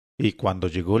Y cuando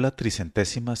llegó la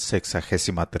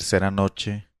 363ª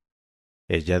noche,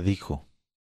 ella dijo: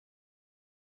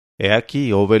 He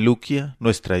aquí, oh Belukia,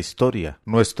 nuestra historia,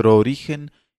 nuestro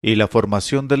origen y la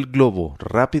formación del globo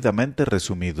rápidamente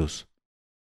resumidos.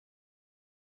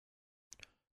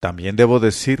 También debo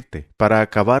decirte, para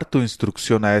acabar tu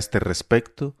instrucción a este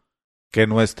respecto, que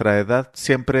nuestra edad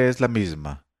siempre es la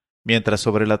misma, mientras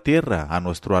sobre la tierra, a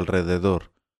nuestro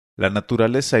alrededor, la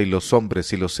naturaleza y los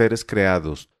hombres y los seres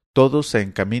creados, todos se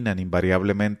encaminan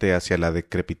invariablemente hacia la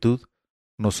decrepitud,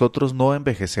 nosotros no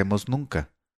envejecemos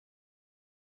nunca.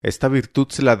 Esta virtud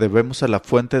se la debemos a la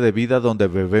fuente de vida donde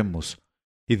bebemos,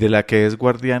 y de la que es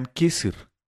guardián Kisir,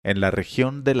 en la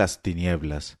región de las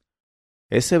tinieblas.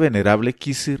 Ese venerable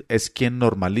Kisir es quien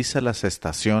normaliza las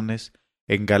estaciones,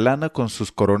 engalana con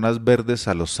sus coronas verdes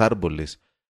a los árboles,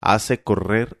 hace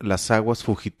correr las aguas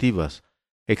fugitivas,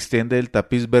 extiende el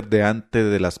tapiz verdeante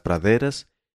de las praderas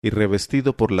y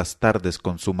revestido por las tardes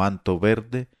con su manto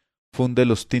verde, funde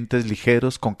los tintes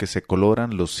ligeros con que se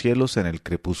coloran los cielos en el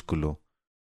crepúsculo.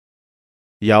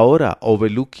 Y ahora, oh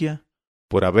Belukia,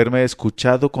 por haberme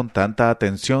escuchado con tanta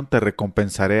atención te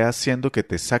recompensaré haciendo que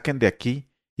te saquen de aquí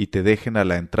y te dejen a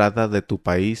la entrada de tu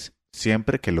país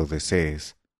siempre que lo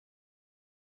desees.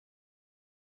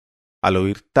 Al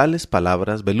oír tales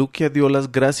palabras, Belukia dio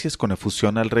las gracias con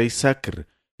efusión al rey Sakr,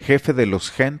 jefe de los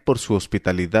Gen, por su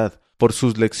hospitalidad, por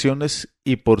sus lecciones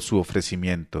y por su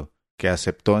ofrecimiento, que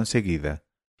aceptó enseguida.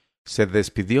 Se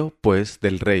despidió, pues,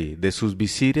 del rey, de sus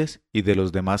visires y de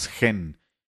los demás Gen,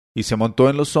 y se montó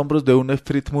en los hombros de un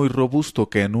efrit muy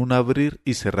robusto que en un abrir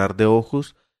y cerrar de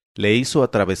ojos le hizo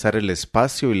atravesar el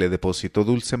espacio y le depositó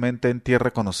dulcemente en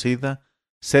tierra conocida,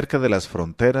 cerca de las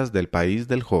fronteras del país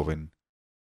del joven.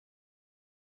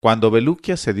 Cuando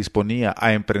Belukia se disponía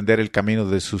a emprender el camino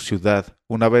de su ciudad,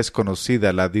 una vez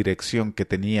conocida la dirección que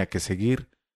tenía que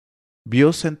seguir,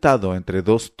 vio sentado entre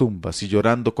dos tumbas y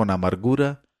llorando con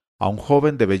amargura a un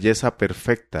joven de belleza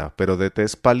perfecta, pero de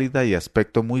tez pálida y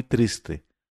aspecto muy triste.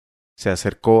 Se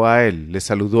acercó a él, le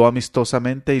saludó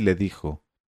amistosamente y le dijo: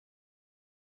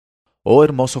 «Oh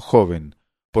hermoso joven,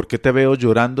 ¿por qué te veo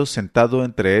llorando sentado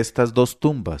entre estas dos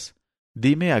tumbas?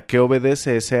 Dime a qué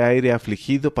obedece ese aire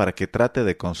afligido para que trate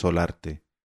de consolarte».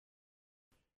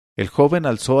 El joven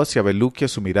alzó hacia Belukia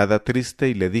su mirada triste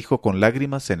y le dijo con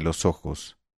lágrimas en los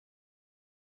ojos: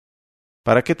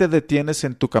 «¿Para qué te detienes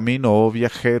en tu camino, oh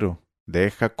viajero?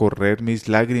 Deja correr mis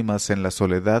lágrimas en la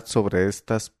soledad sobre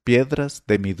estas piedras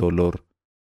de mi dolor».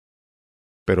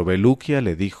 Pero Belukia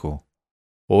le dijo: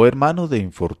 «Oh hermano de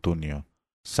infortunio,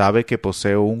 sabe que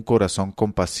poseo un corazón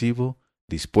compasivo,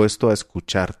 dispuesto a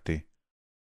escucharte.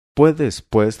 Puedes,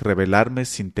 pues, revelarme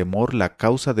sin temor la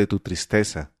causa de tu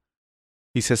tristeza».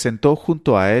 Y se sentó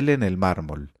junto a él en el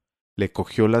mármol, le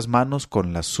cogió las manos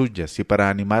con las suyas y para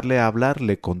animarle a hablar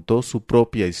le contó su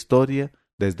propia historia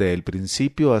desde el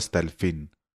principio hasta el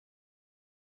fin.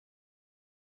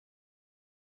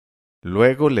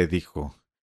 Luego le dijo: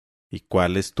 «¿Y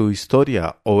cuál es tu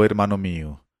historia, oh hermano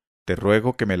mío? Te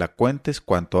ruego que me la cuentes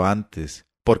cuanto antes,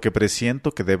 porque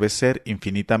presiento que debe ser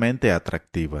infinitamente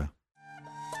atractiva».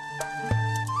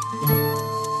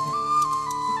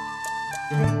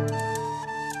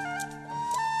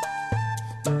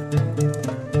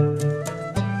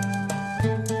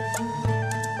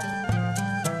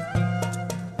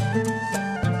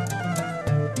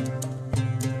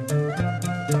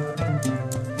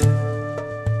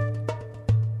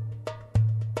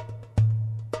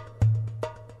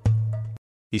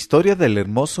 Historia del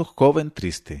hermoso joven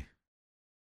triste.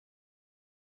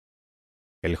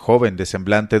 El joven de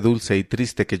semblante dulce y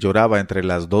triste que lloraba entre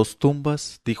las dos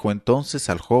tumbas, dijo entonces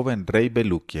al joven rey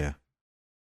Belukia: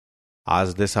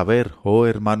 «Has de saber, oh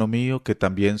hermano mío, que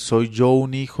también soy yo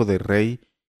un hijo de rey,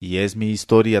 y es mi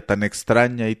historia tan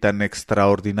extraña y tan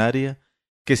extraordinaria,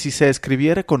 que si se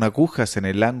escribiera con agujas en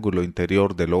el ángulo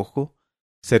interior del ojo,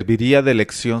 serviría de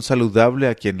lección saludable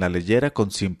a quien la leyera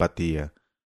con simpatía.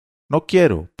 No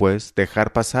quiero, pues,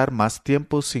 dejar pasar más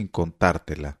tiempo sin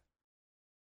contártela».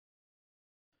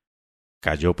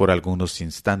 Calló por algunos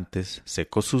instantes,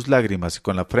 secó sus lágrimas y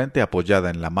con la frente apoyada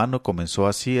en la mano comenzó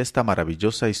así esta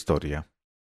maravillosa historia.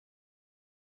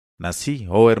 Nací,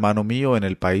 oh hermano mío, en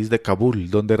el país de Kabul,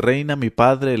 donde reina mi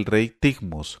padre el rey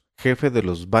Tigmos, jefe de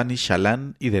los Bani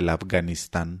Shalan y del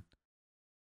Afganistán.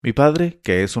 Mi padre,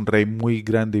 que es un rey muy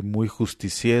grande y muy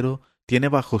justiciero, tiene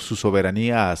bajo su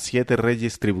soberanía a 7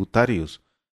 reyes tributarios,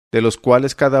 de los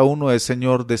cuales cada uno es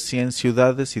señor de 100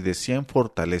 ciudades y de 100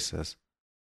 fortalezas.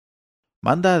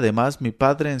 Manda además mi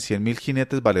padre en 100.000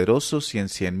 jinetes valerosos y en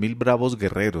 100.000 bravos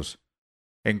guerreros.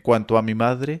 En cuanto a mi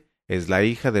madre, es la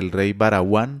hija del rey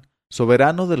Barawan,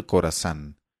 soberano del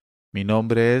Khorazán, Mi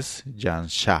nombre es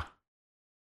Shah.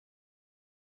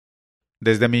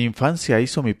 Desde mi infancia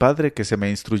hizo mi padre que se me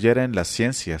instruyera en las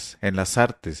ciencias, en las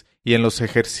artes y en los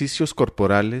ejercicios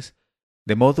corporales,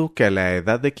 de modo que a la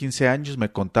edad de 15 años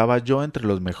me contaba yo entre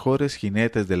los mejores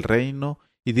jinetes del reino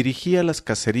y dirigía las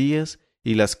cacerías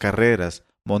y las carreras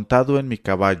montado en mi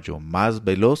caballo más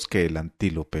veloz que el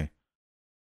antílope.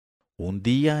 Un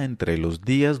día entre los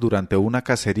días, durante una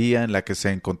cacería en la que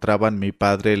se encontraban mi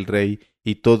padre el rey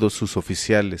y todos sus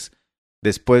oficiales,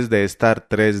 después de estar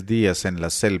 3 días en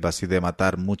las selvas y de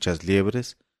matar muchas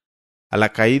liebres, a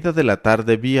la caída de la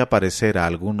tarde vi aparecer a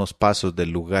algunos pasos del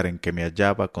lugar en que me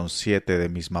hallaba con 7 de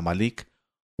mis mamalik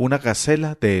una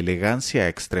gacela de elegancia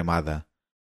extremada.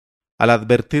 Al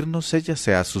advertirnos ella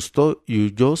se asustó y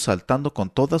huyó saltando con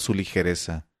toda su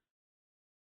ligereza.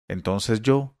 Entonces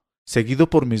yo, seguido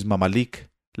por mis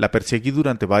mamalik, la perseguí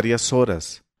durante varias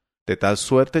horas, de tal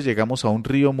suerte llegamos a un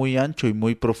río muy ancho y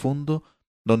muy profundo,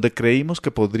 donde creímos que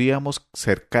podríamos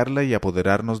cercarla y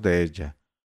apoderarnos de ella.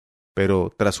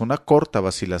 Pero tras una corta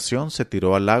vacilación se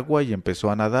tiró al agua y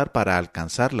empezó a nadar para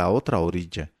alcanzar la otra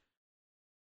orilla.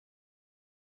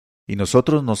 Y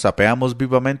nosotros nos apeamos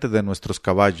vivamente de nuestros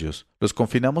caballos, los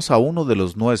confinamos a uno de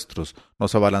los nuestros,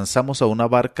 nos abalanzamos a una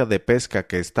barca de pesca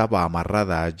que estaba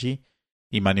amarrada allí,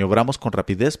 y maniobramos con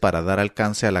rapidez para dar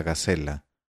alcance a la gacela.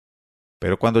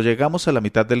 Pero cuando llegamos a la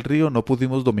mitad del río no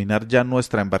pudimos dominar ya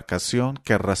nuestra embarcación,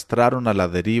 que arrastraron a la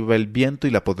deriva el viento y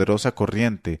la poderosa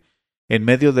corriente, en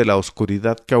medio de la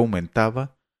oscuridad que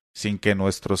aumentaba, sin que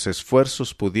nuestros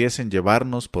esfuerzos pudiesen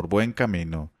llevarnos por buen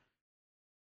camino.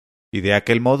 Y de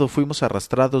aquel modo fuimos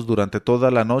arrastrados durante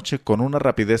toda la noche con una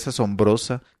rapidez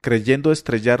asombrosa, creyendo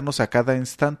estrellarnos a cada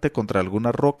instante contra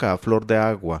alguna roca a flor de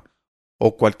agua,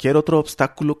 o cualquier otro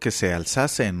obstáculo que se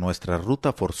alzase en nuestra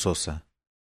ruta forzosa.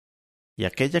 Y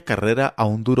aquella carrera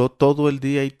aún duró todo el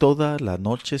día y toda la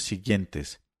noche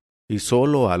siguientes, y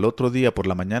sólo al otro día por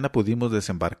la mañana pudimos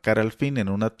desembarcar al fin en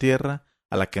una tierra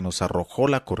a la que nos arrojó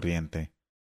la corriente.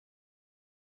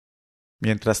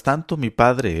 Mientras tanto mi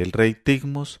padre, el rey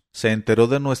Tigmus, se enteró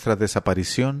de nuestra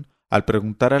desaparición al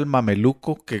preguntar al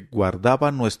mameluco que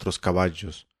guardaba nuestros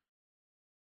caballos.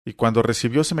 Y cuando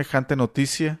recibió semejante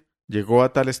noticia, llegó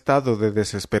a tal estado de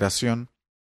desesperación,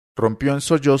 rompió en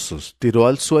sollozos, tiró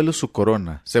al suelo su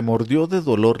corona, se mordió de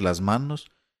dolor las manos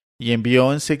y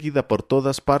envió enseguida por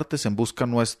todas partes en busca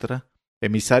nuestra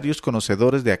emisarios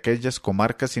conocedores de aquellas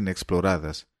comarcas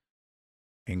inexploradas.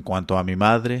 En cuanto a mi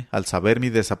madre, al saber mi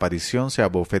desaparición se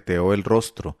abofeteó el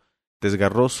rostro,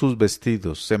 desgarró sus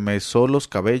vestidos, se mesó los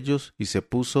cabellos y se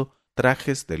puso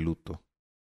trajes de luto.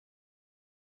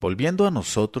 Volviendo a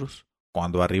nosotros,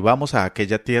 cuando arribamos a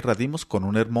aquella tierra dimos con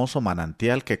un hermoso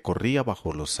manantial que corría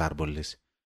bajo los árboles,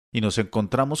 y nos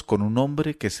encontramos con un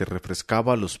hombre que se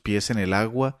refrescaba los pies en el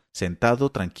agua, sentado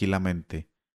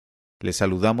tranquilamente. Le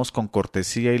saludamos con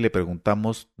cortesía y le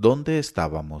preguntamos dónde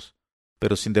estábamos,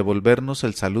 pero sin devolvernos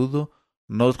el saludo,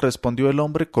 nos respondió el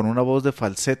hombre con una voz de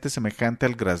falsete semejante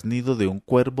al graznido de un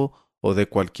cuervo o de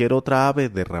cualquier otra ave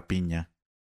de rapiña.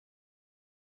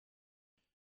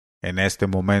 En este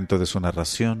momento de su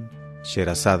narración,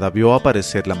 Sherazada vio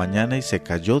aparecer la mañana y se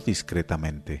calló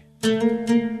discretamente.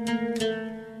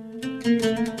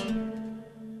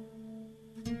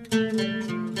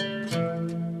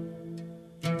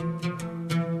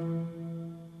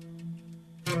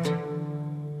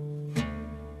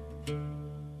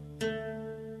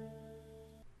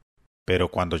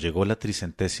 Pero cuando llegó la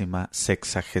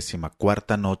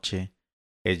 364ª noche,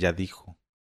 ella dijo: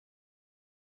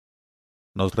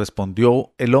 Nos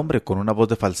respondió el hombre con una voz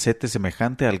de falsete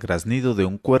semejante al graznido de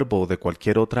un cuervo o de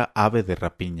cualquier otra ave de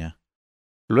rapiña.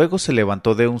 Luego se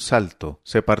levantó de un salto,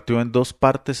 se partió en 2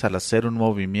 partes al hacer un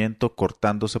movimiento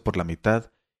cortándose por la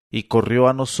mitad, y corrió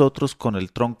a nosotros con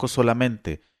el tronco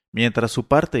solamente, mientras su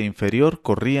parte inferior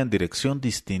corría en dirección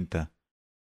distinta.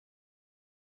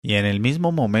 Y en el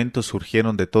mismo momento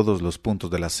surgieron de todos los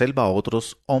puntos de la selva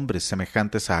otros hombres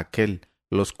semejantes a aquel,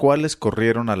 los cuales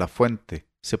corrieron a la fuente,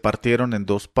 se partieron en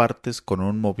 2 partes con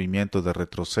un movimiento de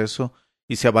retroceso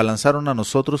y se abalanzaron a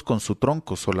nosotros con su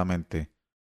tronco solamente.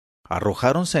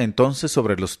 Arrojáronse entonces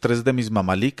sobre los 3 de mis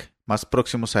mamalik más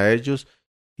próximos a ellos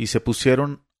y se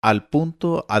pusieron al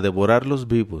punto a devorarlos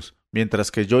vivos, mientras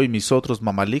que yo y mis otros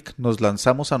mamalik nos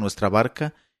lanzamos a nuestra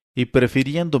barca y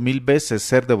prefiriendo 1000 veces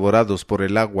ser devorados por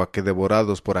el agua que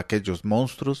devorados por aquellos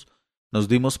monstruos, nos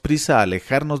dimos prisa a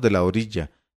alejarnos de la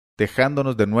orilla,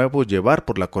 dejándonos de nuevo llevar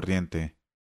por la corriente.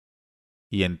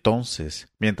 Y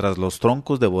entonces, mientras los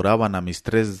troncos devoraban a mis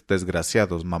 3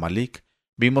 desgraciados mamalik,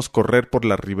 vimos correr por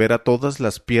la ribera todas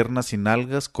las piernas y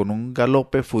nalgas con un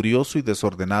galope furioso y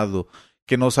desordenado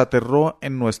que nos aterró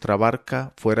en nuestra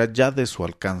barca fuera ya de su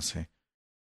alcance.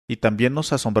 Y también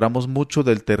nos asombramos mucho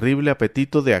del terrible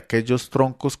apetito de aquellos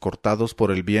troncos cortados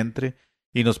por el vientre,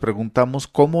 y nos preguntamos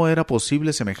cómo era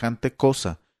posible semejante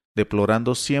cosa,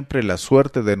 deplorando siempre la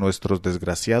suerte de nuestros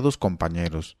desgraciados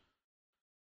compañeros.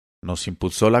 Nos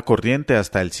impulsó la corriente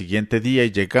hasta el siguiente día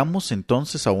y llegamos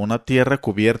entonces a una tierra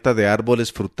cubierta de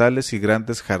árboles frutales y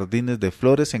grandes jardines de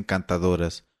flores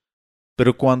encantadoras.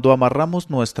 Pero cuando amarramos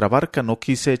nuestra barca no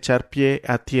quise echar pie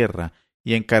a tierra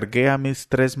y encargué a mis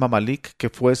 3 mamalik que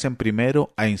fuesen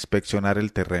primero a inspeccionar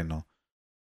el terreno.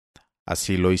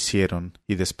 Así lo hicieron,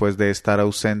 y después de estar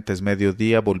ausentes medio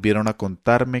día volvieron a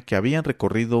contarme que habían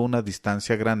recorrido una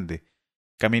distancia grande,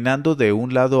 caminando de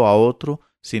un lado a otro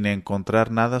sin encontrar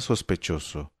nada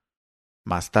sospechoso.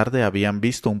 Más tarde habían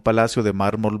visto un palacio de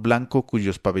mármol blanco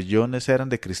cuyos pabellones eran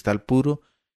de cristal puro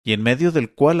y en medio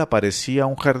del cual aparecía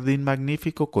un jardín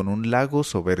magnífico con un lago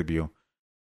soberbio.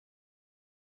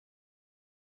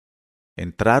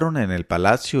 Entraron en el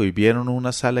palacio y vieron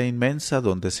una sala inmensa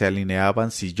donde se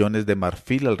alineaban sillones de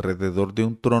marfil alrededor de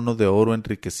un trono de oro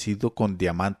enriquecido con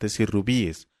diamantes y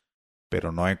rubíes,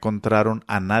 pero no encontraron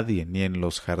a nadie ni en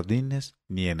los jardines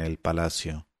ni en el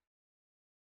palacio.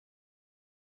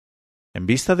 En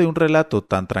vista de un relato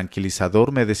tan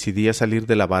tranquilizador me decidí a salir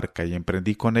de la barca y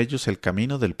emprendí con ellos el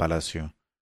camino del palacio.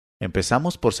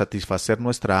 Empezamos por satisfacer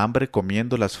nuestra hambre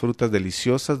comiendo las frutas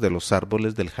deliciosas de los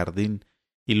árboles del jardín,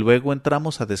 y luego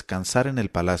entramos a descansar en el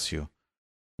palacio.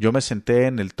 Yo me senté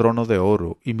en el trono de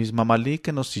oro y mis mamalik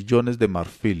en los sillones de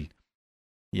marfil,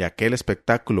 y aquel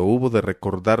espectáculo hubo de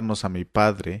recordarnos a mi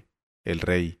padre, el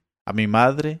rey, a mi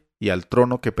madre y al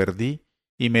trono que perdí,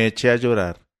 y me eché a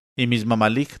llorar, y mis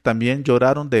mamalik también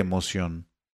lloraron de emoción.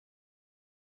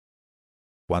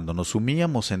 Cuando nos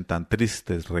sumíamos en tan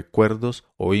tristes recuerdos,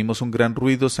 oímos un gran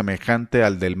ruido semejante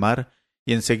al del mar,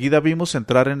 y enseguida vimos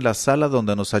entrar en la sala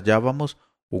donde nos hallábamos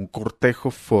un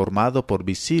cortejo formado por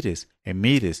visires,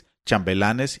 emires,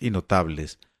 chambelanes y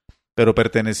notables, pero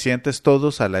pertenecientes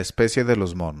todos a la especie de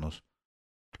los monos.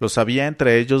 Los había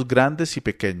entre ellos grandes y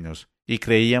pequeños, y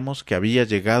creíamos que había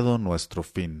llegado nuestro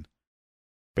fin.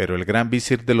 Pero el gran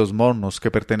visir de los monos,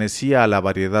 que pertenecía a la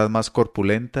variedad más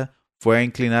corpulenta, fue a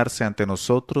inclinarse ante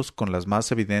nosotros con las más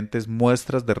evidentes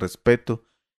muestras de respeto,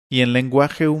 y en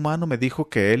lenguaje humano me dijo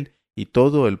que él y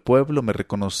todo el pueblo me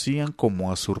reconocían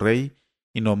como a su rey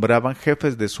y nombraban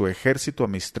jefes de su ejército a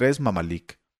mis 3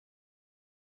 mamalik.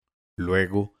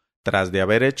 Luego, tras de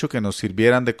haber hecho que nos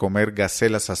sirvieran de comer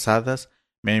gacelas asadas,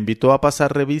 me invitó a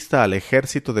pasar revista al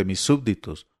ejército de mis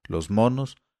súbditos, los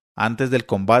monos, antes del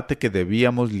combate que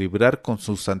debíamos librar con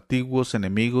sus antiguos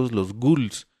enemigos los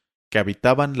ghouls, que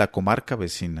habitaban la comarca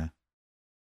vecina.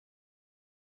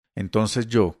 Entonces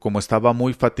yo, como estaba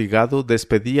muy fatigado,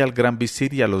 despedí al gran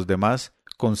visir y a los demás,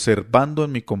 conservando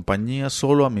en mi compañía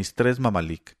solo a mis 3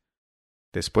 mamalik.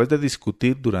 Después de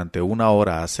discutir durante 1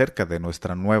 hora acerca de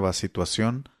nuestra nueva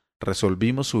situación,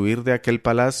 resolvimos huir de aquel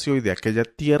palacio y de aquella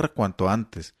tierra cuanto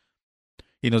antes,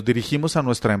 y nos dirigimos a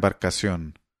nuestra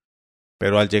embarcación.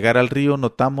 Pero al llegar al río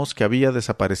notamos que había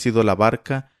desaparecido la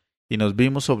barca y nos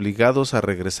vimos obligados a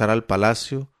regresar al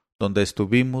palacio, donde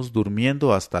estuvimos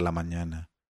durmiendo hasta la mañana.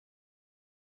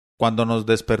 Cuando nos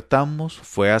despertamos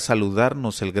fue a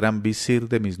saludarnos el gran visir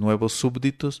de mis nuevos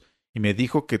súbditos y me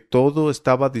dijo que todo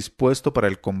estaba dispuesto para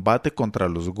el combate contra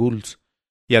los ghouls,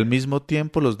 y al mismo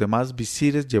tiempo los demás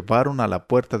visires llevaron a la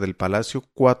puerta del palacio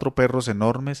 4 perros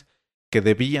enormes que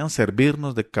debían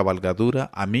servirnos de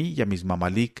cabalgadura a mí y a mis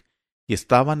mamalik, y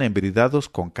estaban embridados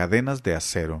con cadenas de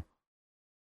acero.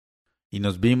 Y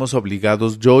nos vimos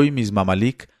obligados yo y mis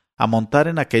mamalik a montar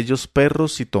en aquellos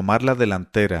perros y tomar la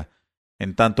delantera,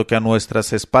 en tanto que a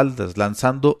nuestras espaldas,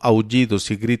 lanzando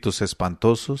aullidos y gritos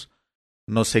espantosos,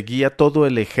 nos seguía todo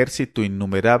el ejército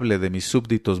innumerable de mis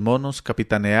súbditos monos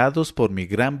capitaneados por mi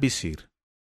gran visir.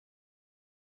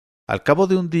 Al cabo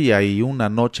de un día y una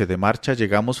noche de marcha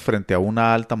llegamos frente a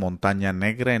una alta montaña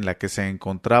negra en la que se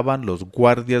encontraban los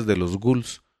guardias de los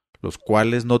ghouls, los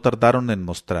cuales no tardaron en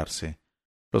mostrarse.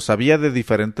 Los había de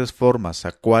diferentes formas,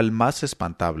 a cual más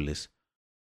espantables.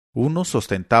 Unos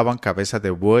ostentaban cabeza de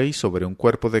buey sobre un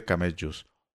cuerpo de camellos,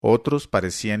 otros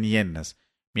parecían hienas,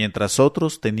 mientras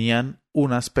otros tenían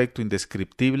un aspecto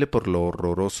indescriptible por lo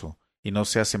horroroso, y no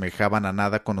se asemejaban a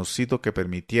nada conocido que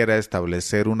permitiera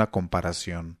establecer una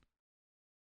comparación.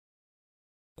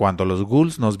 Cuando los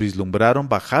ghouls nos vislumbraron,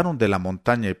 bajaron de la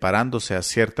montaña y parándose a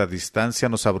cierta distancia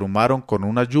nos abrumaron con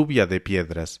una lluvia de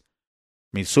piedras.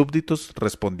 Mis súbditos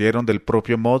respondieron del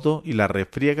propio modo y la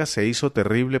refriega se hizo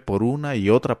terrible por una y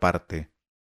otra parte.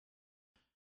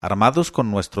 Armados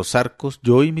con nuestros arcos,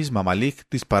 yo y mis mamalik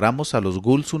disparamos a los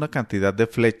ghouls una cantidad de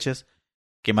flechas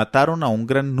que mataron a un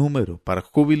gran número para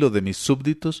júbilo de mis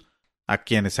súbditos, a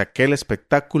quienes aquel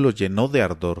espectáculo llenó de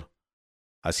ardor.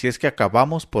 Así es que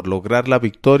acabamos por lograr la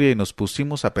victoria y nos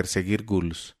pusimos a perseguir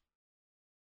guls.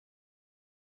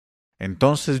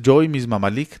 Entonces yo y mis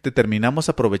mamalik determinamos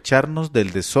aprovecharnos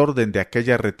del desorden de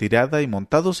aquella retirada y,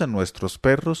 montados en nuestros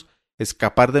perros,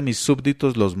 escapar de mis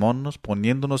súbditos los monos,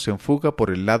 poniéndonos en fuga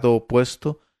por el lado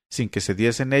opuesto sin que se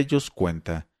diesen ellos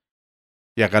cuenta,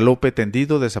 y a galope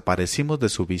tendido desaparecimos de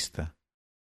su vista.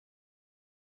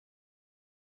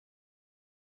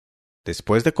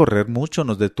 Después de correr mucho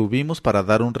nos detuvimos para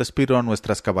dar un respiro a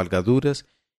nuestras cabalgaduras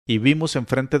y vimos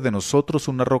enfrente de nosotros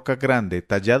una roca grande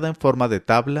tallada en forma de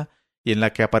tabla y en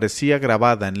la que aparecía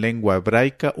grabada en lengua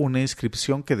hebraica una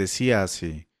inscripción que decía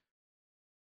así: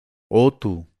 «Oh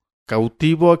tú,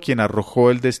 cautivo a quien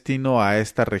arrojó el destino a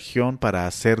esta región para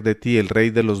hacer de ti el rey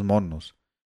de los monos.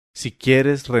 Si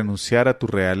quieres renunciar a tu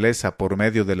realeza por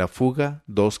medio de la fuga,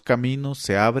 dos caminos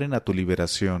se abren a tu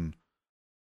liberación.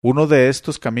 Uno de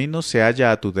estos caminos se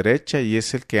halla a tu derecha y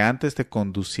es el que antes te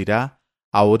conducirá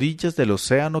a orillas del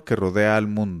océano que rodea al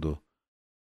mundo,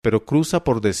 pero cruza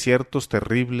por desiertos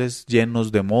terribles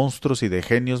llenos de monstruos y de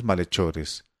genios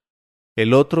malhechores.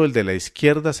 El otro, el de la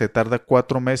izquierda, se tarda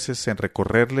 4 meses en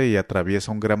recorrerle y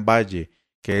atraviesa un gran valle,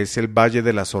 que es el Valle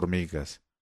de las Hormigas.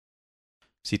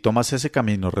 Si tomas ese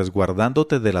camino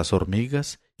resguardándote de las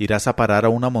hormigas, irás a parar a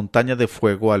una montaña de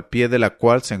fuego al pie de la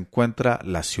cual se encuentra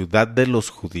la ciudad de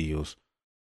los judíos.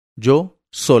 Yo,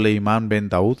 Soleimán ben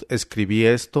Daud, escribí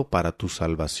esto para tu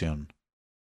salvación».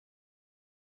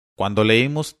 Cuando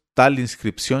leímos tal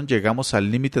inscripción llegamos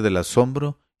al límite del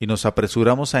asombro y nos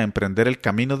apresuramos a emprender el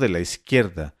camino de la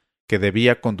izquierda, que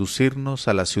debía conducirnos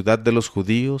a la ciudad de los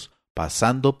judíos,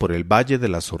 pasando por el Valle de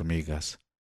las Hormigas.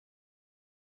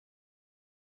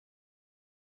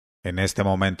 En este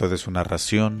momento de su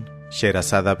narración,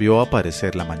 Sherazada vio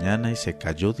aparecer la mañana y se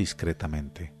calló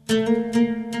discretamente.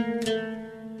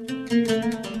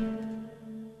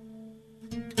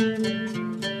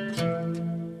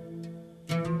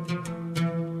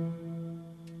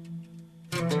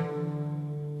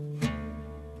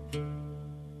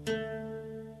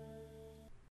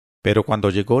 Pero cuando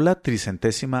llegó la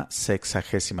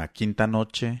 365ª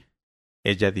noche,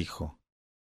 ella dijo: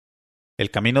 «El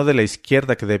camino de la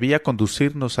izquierda que debía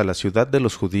conducirnos a la ciudad de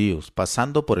los judíos,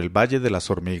 pasando por el Valle de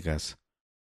las Hormigas».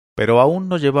 Pero aún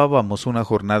no llevábamos una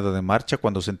jornada de marcha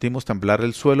cuando sentimos temblar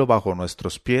el suelo bajo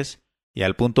nuestros pies y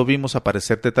al punto vimos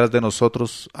aparecer detrás de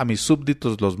nosotros a mis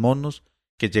súbditos los monos,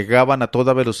 que llegaban a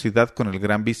toda velocidad con el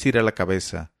gran visir a la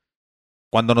cabeza.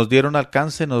 Cuando nos dieron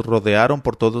alcance nos rodearon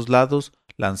por todos lados,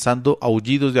 lanzando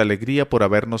aullidos de alegría por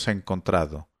habernos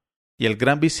encontrado, y el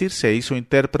gran visir se hizo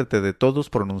intérprete de todos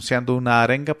pronunciando una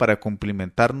arenga para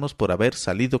cumplimentarnos por haber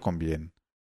salido con bien.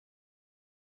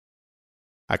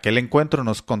 Aquel encuentro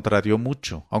nos contrarió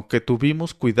mucho, aunque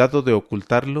tuvimos cuidado de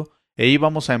ocultarlo, e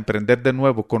íbamos a emprender de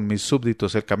nuevo con mis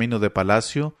súbditos el camino de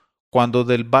palacio, cuando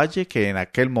del valle que en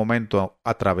aquel momento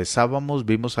atravesábamos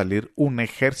vimos salir un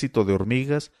ejército de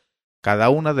hormigas, cada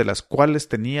una de las cuales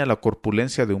tenía la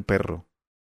corpulencia de un perro.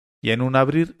 Y en un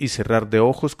abrir y cerrar de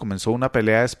ojos comenzó una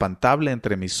pelea espantable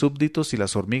entre mis súbditos y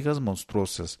las hormigas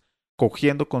monstruosas,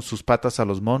 cogiendo con sus patas a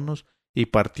los monos y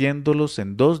partiéndolos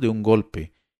en dos de un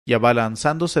golpe, y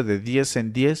abalanzándose de 10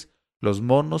 en 10 los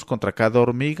monos contra cada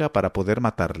hormiga para poder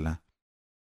matarla.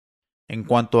 En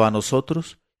cuanto a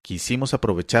nosotros, quisimos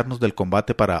aprovecharnos del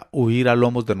combate para huir a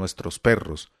lomos de nuestros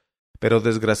perros, pero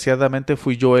desgraciadamente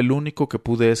fui yo el único que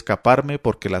pude escaparme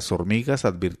porque las hormigas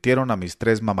advirtieron a mis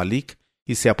 3 mamalik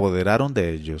y se apoderaron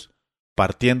de ellos,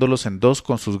 partiéndolos en dos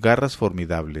con sus garras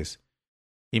formidables.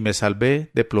 Y me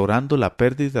salvé deplorando la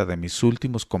pérdida de mis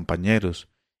últimos compañeros,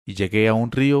 y llegué a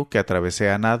un río que atravesé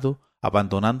a nado,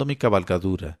 abandonando mi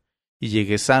cabalgadura, y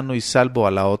llegué sano y salvo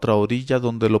a la otra orilla,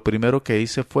 donde lo primero que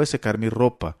hice fue secar mi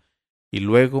ropa, y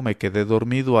luego me quedé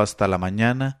dormido hasta la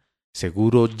mañana,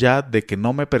 seguro ya de que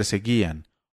no me perseguían,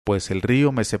 pues el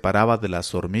río me separaba de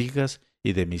las hormigas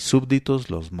y de mis súbditos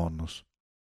los monos.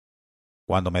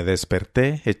 Cuando me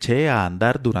desperté, eché a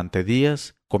andar durante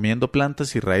días, comiendo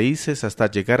plantas y raíces hasta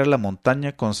llegar a la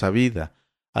montaña consabida,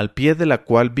 al pie de la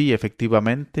cual vi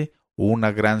efectivamente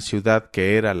una gran ciudad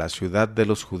que era la ciudad de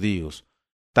los judíos,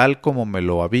 tal como me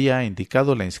lo había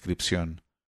indicado la inscripción.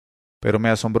 Pero me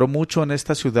asombró mucho en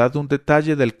esta ciudad un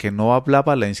detalle del que no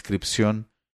hablaba la inscripción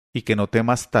y que noté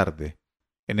más tarde.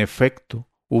 En efecto,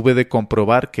 hube de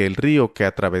comprobar que el río que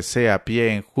atravesé a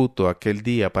pie enjuto aquel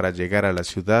día para llegar a la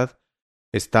ciudad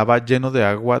estaba lleno de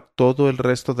agua todo el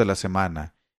resto de la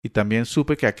semana, y también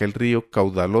supe que aquel río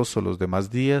caudaloso los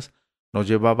demás días no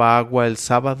llevaba agua el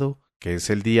sábado, que es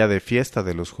el día de fiesta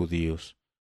de los judíos.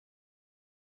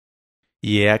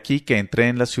 Y he aquí que entré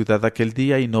en la ciudad aquel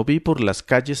día y no vi por las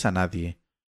calles a nadie.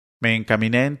 Me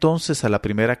encaminé entonces a la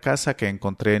primera casa que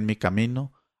encontré en mi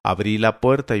camino, abrí la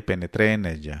puerta y penetré en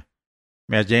ella.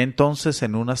 Me hallé entonces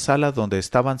en una sala donde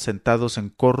estaban sentados en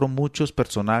corro muchos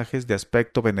personajes de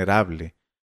aspecto venerable.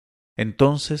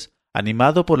 Entonces,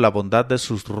 animado por la bondad de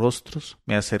sus rostros,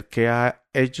 me acerqué a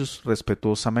ellos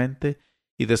respetuosamente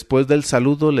y después del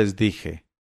saludo les dije: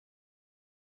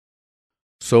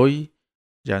 Soy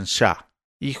Yanshah,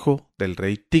 hijo del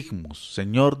rey Tigmus,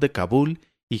 señor de Kabul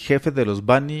y jefe de los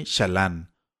Bani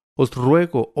Shalan. Os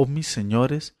ruego, oh mis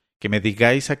señores, que me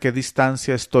digáis a qué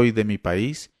distancia estoy de mi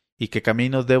país y qué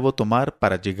camino debo tomar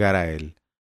para llegar a él.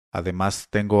 Además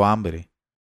tengo hambre.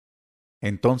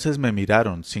 Entonces me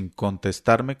miraron sin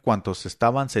contestarme cuantos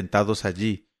estaban sentados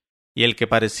allí, y el que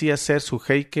parecía ser su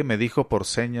jeique me dijo por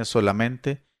señas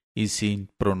solamente y sin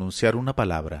pronunciar una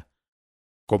palabra: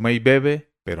 Come y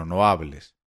bebe, pero no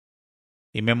hables.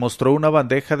 Y me mostró una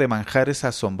bandeja de manjares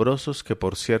asombrosos que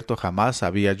por cierto jamás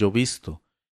había yo visto,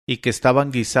 y que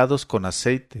estaban guisados con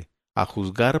aceite, a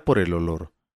juzgar por el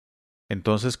olor.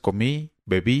 Entonces comí,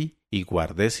 bebí y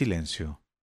guardé silencio.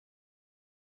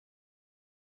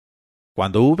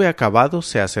 Cuando hube acabado,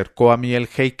 se acercó a mí el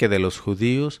jeique de los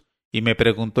judíos y me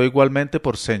preguntó igualmente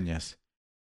por señas: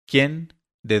 ¿Quién?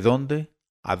 ¿De dónde?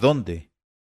 ¿A dónde?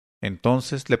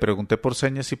 Entonces le pregunté por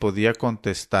señas si podía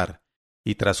contestar,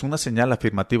 y tras una señal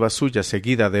afirmativa suya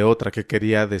seguida de otra que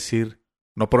quería decir: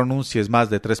 no pronuncies más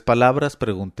de 3 palabras,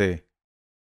 pregunté: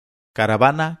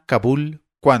 ¿Caravana, Kabul,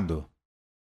 cuándo?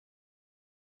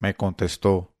 Me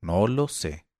contestó: no lo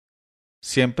sé,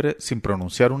 siempre sin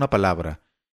pronunciar una palabra,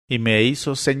 y me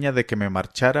hizo seña de que me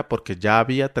marchara porque ya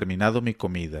había terminado mi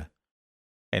comida.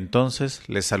 Entonces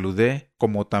le saludé,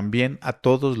 como también a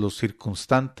todos los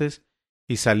circunstantes,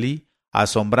 y salí,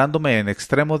 asombrándome en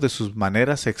extremo de sus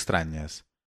maneras extrañas.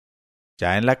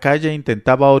 Ya en la calle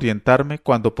intentaba orientarme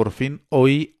cuando por fin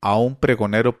oí a un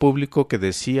pregonero público que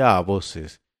decía a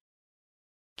voces: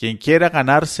 Quien quiera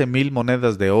ganarse 1000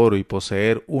 monedas de oro y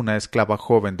poseer una esclava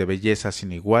joven de belleza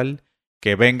sin igual,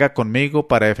 que venga conmigo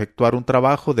para efectuar un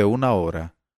trabajo de 1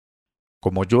 hora.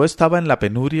 Como yo estaba en la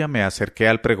penuria, me acerqué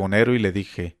al pregonero y le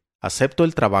dije: acepto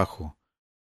el trabajo,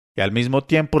 y al mismo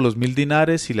tiempo los 1000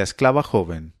 dinares y la esclava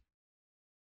joven.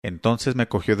 Entonces me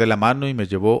cogió de la mano y me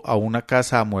llevó a una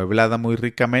casa amueblada muy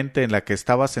ricamente, en la que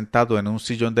estaba sentado en un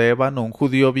sillón de ébano un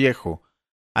judío viejo,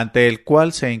 ante el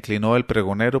cual se inclinó el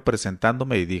pregonero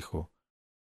presentándome y dijo: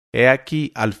 He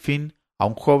aquí, al fin, a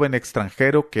un joven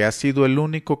extranjero que ha sido el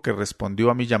único que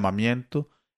respondió a mi llamamiento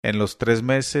en los 3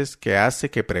 meses que hace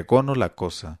que pregono la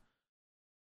cosa.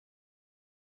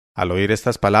 Al oír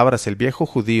estas palabras, el viejo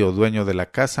judío dueño de la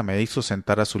casa me hizo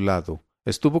sentar a su lado.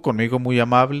 Estuvo conmigo muy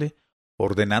amable,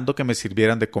 ordenando que me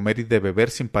sirvieran de comer y de beber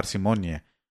sin parsimonia,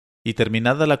 y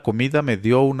terminada la comida me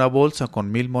dio una bolsa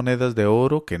con 1000 monedas de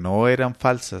oro que no eran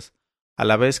falsas, a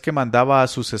la vez que mandaba a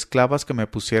sus esclavas que me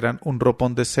pusieran un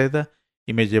ropón de seda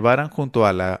y me llevaran junto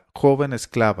a la joven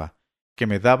esclava, que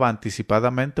me daba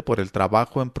anticipadamente por el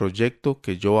trabajo en proyecto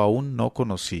que yo aún no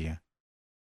conocía.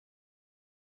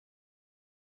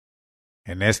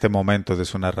 En este momento de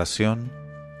su narración,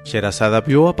 Sherazada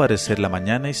vio aparecer la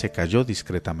mañana y se calló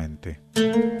discretamente.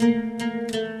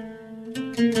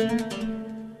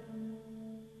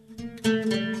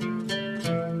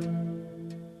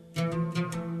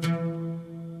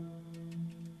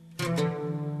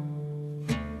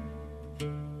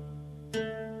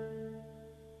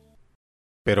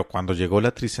 Pero cuando llegó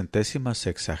la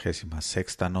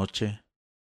 366ª noche,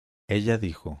 ella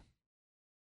dijo: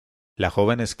 La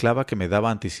joven esclava que me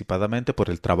daba anticipadamente por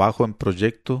el trabajo en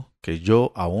proyecto que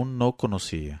yo aún no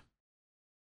conocía.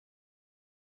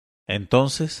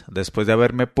 Entonces, después de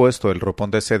haberme puesto el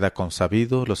ropón de seda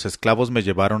consabido, los esclavos me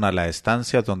llevaron a la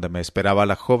estancia donde me esperaba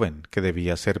la joven, que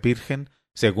debía ser virgen,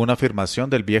 según afirmación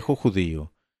del viejo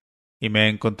judío, y me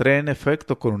encontré en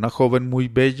efecto con una joven muy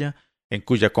bella, en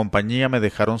cuya compañía me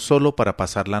dejaron solo para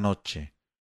pasar la noche,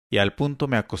 y al punto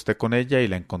me acosté con ella y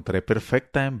la encontré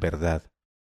perfecta en verdad.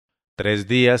 3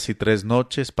 días y 3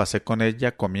 noches pasé con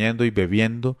ella comiendo y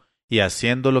bebiendo y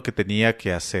haciendo lo que tenía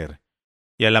que hacer,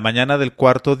 y a la mañana del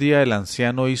 4º día el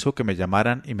anciano hizo que me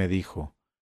llamaran y me dijo: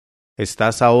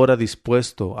 ¿Estás ahora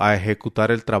dispuesto a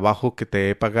ejecutar el trabajo que te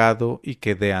he pagado y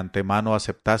que de antemano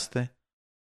aceptaste?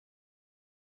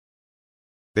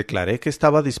 Declaré que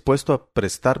estaba dispuesto a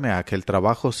prestarme a aquel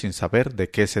trabajo sin saber de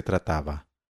qué se trataba.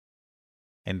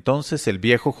 Entonces el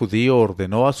viejo judío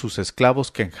ordenó a sus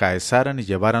esclavos que enjaezaran y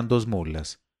llevaran 2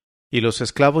 mulas, y los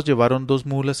esclavos llevaron 2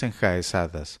 mulas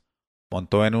enjaezadas.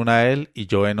 Montó en una él y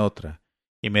yo en otra,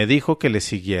 y me dijo que le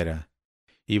siguiera.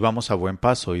 íbamos a buen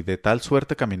paso y de tal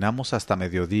suerte caminamos hasta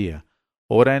mediodía,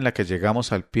 hora en la que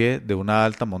llegamos al pie de una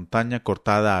alta montaña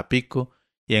cortada a pico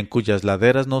y en cuyas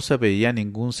laderas no se veía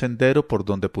ningún sendero por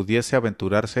donde pudiese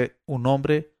aventurarse un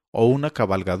hombre o una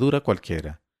cabalgadura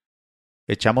cualquiera.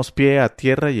 Echamos pie a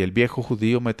tierra y el viejo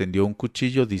judío me tendió un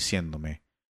cuchillo diciéndome: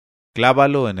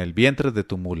 «Clávalo en el vientre de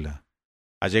tu mula.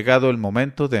 Ha llegado el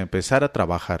momento de empezar a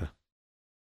trabajar».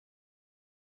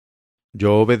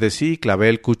 Yo obedecí y clavé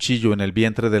el cuchillo en el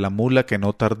vientre de la mula, que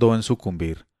no tardó en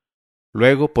sucumbir.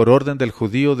 Luego, por orden del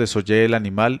judío, desollé el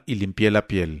animal y limpié la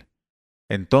piel.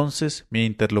 Entonces mi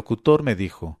interlocutor me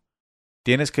dijo: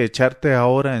 «Tienes que echarte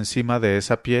ahora encima de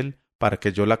esa piel para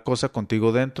que yo la cosa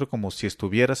contigo dentro como si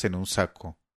estuvieras en un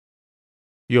saco».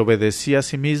 Y obedecí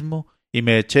asimismo y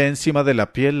me eché encima de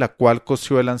la piel, la cual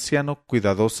cosió el anciano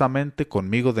cuidadosamente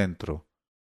conmigo dentro.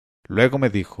 Luego me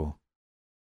dijo: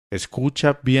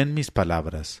 «Escucha bien mis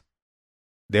palabras.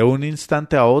 De un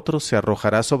instante a otro se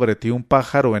arrojará sobre ti un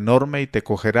pájaro enorme y te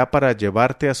cogerá para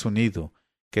llevarte a su nido,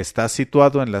 que está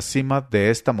situado en la cima de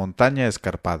esta montaña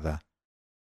escarpada.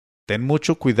 Ten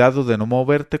mucho cuidado de no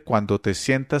moverte cuando te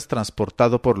sientas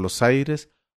transportado por los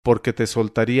aires, porque te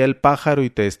soltaría el pájaro y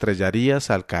te estrellarías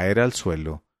al caer al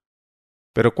suelo.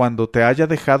 Pero cuando te haya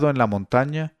dejado en la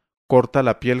montaña, corta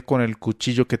la piel con el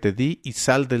cuchillo que te di y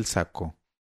sal del saco.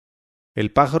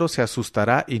 El pájaro se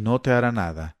asustará y no te hará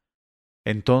nada.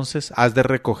 Entonces has de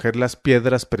recoger las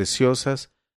piedras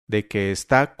preciosas de que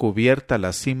está cubierta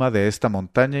la cima de esta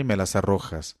montaña y me las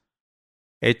arrojas,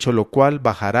 hecho lo cual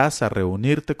bajarás a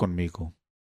reunirte conmigo».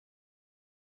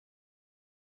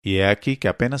 Y he aquí que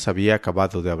apenas había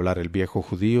acabado de hablar el viejo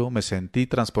judío, me sentí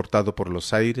transportado por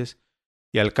los aires,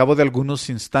 y al cabo de algunos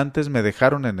instantes me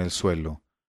dejaron en el suelo.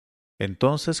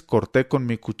 Entonces corté con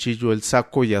mi cuchillo el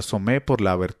saco y asomé por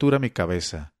la abertura mi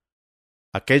cabeza.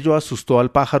 Aquello asustó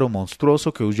al pájaro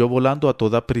monstruoso, que huyó volando a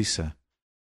toda prisa.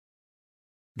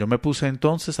 Yo me puse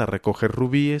entonces a recoger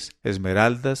rubíes,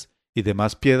 esmeraldas y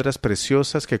demás piedras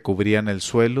preciosas que cubrían el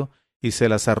suelo, y se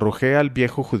las arrojé al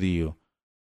viejo judío.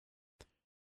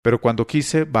 Pero cuando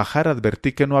quise bajar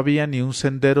advertí que no había ni un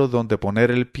sendero donde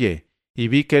poner el pie, y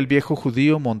vi que el viejo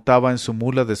judío montaba en su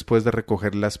mula después de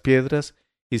recoger las piedras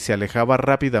y se alejaba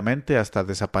rápidamente hasta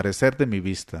desaparecer de mi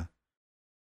vista.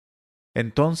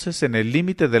 Entonces, en el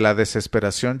límite de la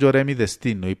desesperación, lloré mi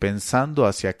destino y, pensando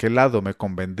hacia qué lado me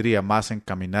convendría más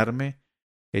encaminarme,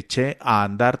 eché a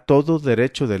andar todo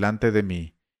derecho delante de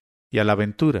mí, y a la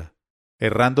aventura,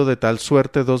 errando de tal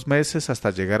suerte 2 meses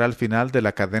hasta llegar al final de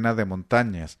la cadena de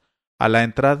montañas, a la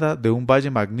entrada de un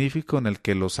valle magnífico en el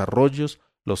que los arroyos,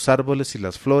 los árboles y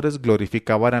las flores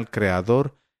glorificaban al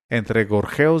Creador entre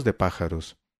gorjeos de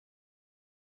pájaros.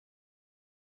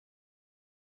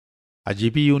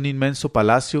 Allí vi un inmenso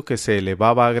palacio que se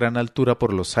elevaba a gran altura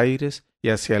por los aires y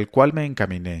hacia el cual me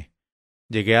encaminé.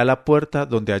 Llegué a la puerta,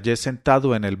 donde hallé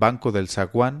sentado en el banco del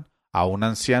zaguán a un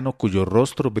anciano cuyo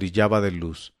rostro brillaba de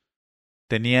luz.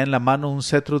 Tenía en la mano un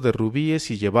cetro de rubíes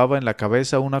y llevaba en la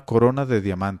cabeza una corona de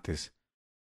diamantes.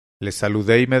 Le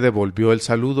saludé y me devolvió el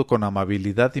saludo con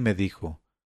amabilidad y me dijo: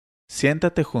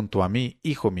 «Siéntate junto a mí,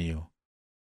 hijo mío».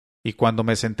 Y cuando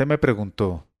me senté me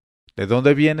preguntó: «¿De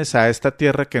dónde vienes a esta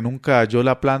tierra que nunca halló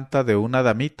la planta de una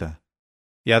damita?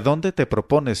 ¿Y a dónde te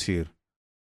propones ir?».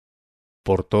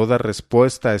 Por toda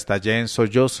respuesta estallé en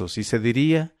sollozos y se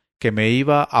diría que me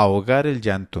iba a ahogar el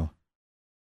llanto.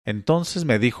 Entonces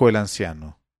me dijo el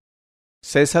anciano: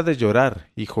 «Cesa de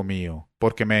llorar, hijo mío,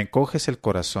 porque me encoges el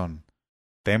corazón.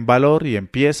 Ten valor y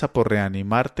empieza por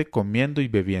reanimarte comiendo y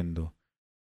bebiendo».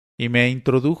 Y me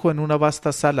introdujo en una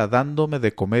vasta sala dándome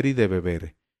de comer y de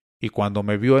beber, y cuando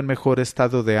me vio en mejor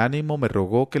estado de ánimo me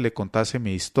rogó que le contase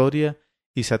mi historia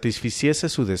y satisficiese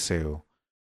su deseo.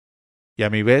 Y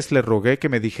a mi vez le rogué que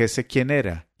me dijese quién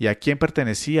era y a quién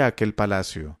pertenecía aquel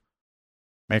palacio.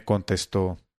 Me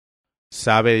contestó: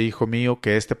 «Sabe, hijo mío,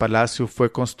 que este palacio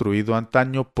fue construido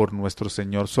antaño por nuestro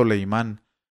señor Soleimán,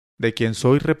 de quien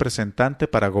soy representante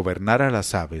para gobernar a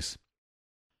las aves.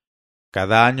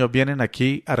 Cada año vienen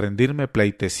aquí a rendirme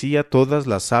pleitesía todas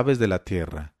las aves de la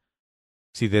tierra.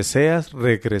 Si deseas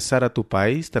regresar a tu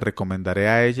país, te recomendaré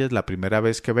a ellas la primera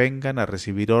vez que vengan a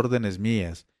recibir órdenes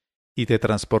mías, y te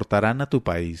transportarán a tu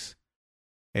país.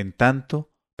 En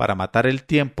tanto, para matar el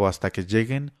tiempo hasta que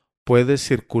lleguen, puedes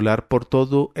circular por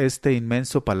todo este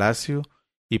inmenso palacio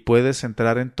y puedes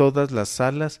entrar en todas las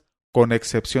salas, con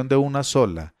excepción de una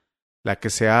sola, la que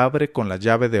se abre con la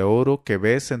llave de oro que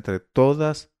ves entre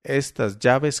todas estas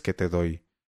llaves que te doy».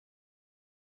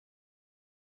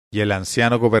 Y el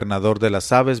anciano gobernador de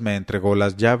las aves me entregó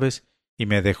las llaves y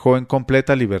me dejó en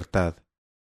completa libertad.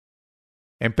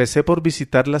 Empecé por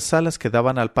visitar las salas que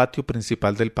daban al patio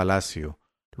principal del palacio,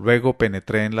 Luego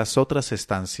penetré en las otras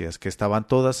estancias, que estaban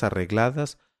todas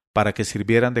arregladas para que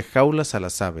sirvieran de jaulas a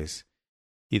las aves,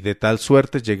 y de tal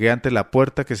suerte llegué ante la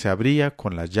puerta que se abría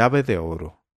con la llave de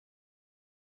oro.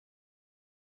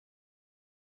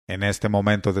 En este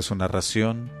momento de su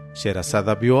narración,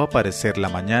 Sherazada vio aparecer la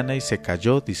mañana y se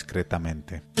calló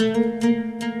discretamente.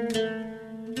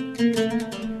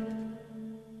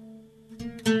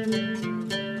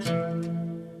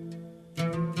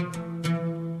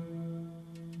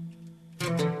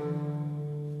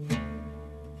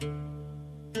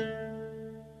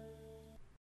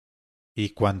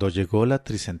 Y cuando llegó la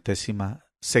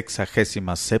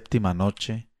 367ª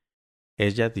noche,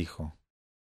 ella dijo: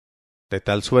 De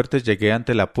tal suerte llegué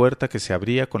ante la puerta que se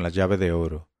abría con la llave de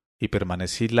oro, y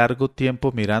permanecí largo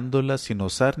tiempo mirándola sin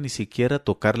osar ni siquiera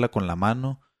tocarla con la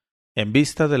mano, en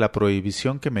vista de la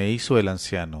prohibición que me hizo el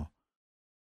anciano.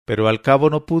 Pero al cabo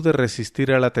no pude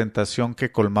resistir a la tentación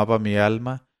que colmaba mi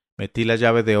alma, metí la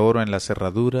llave de oro en la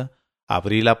cerradura,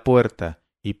 abrí la puerta,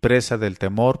 y presa del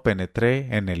temor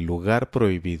penetré en el lugar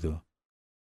prohibido.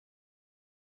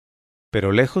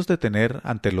 Pero lejos de tener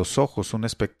ante los ojos un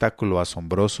espectáculo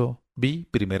asombroso, vi,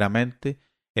 primeramente,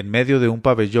 en medio de un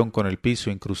pabellón con el piso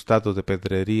incrustado de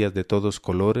pedrerías de todos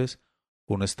colores,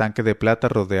 un estanque de plata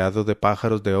rodeado de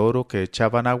pájaros de oro que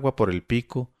echaban agua por el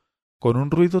pico, con un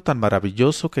ruido tan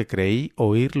maravilloso que creí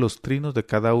oír los trinos de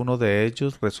cada uno de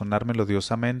ellos resonar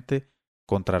melodiosamente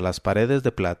contra las paredes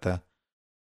de plata.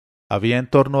 Había en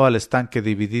torno al estanque,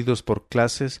 divididos por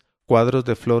clases, cuadros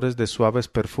de flores de suaves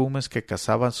perfumes que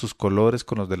casaban sus colores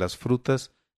con los de las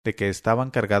frutas de que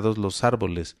estaban cargados los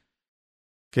árboles,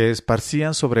 que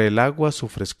esparcían sobre el agua su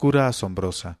frescura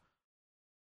asombrosa.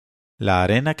 La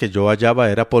arena que yo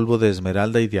hallaba era polvo de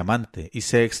esmeralda y diamante, y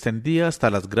se extendía hasta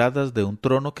las gradas de un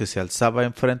trono que se alzaba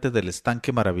enfrente del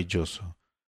estanque maravilloso.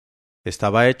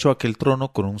 Estaba hecho aquel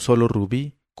trono con un solo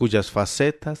rubí, cuyas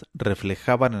facetas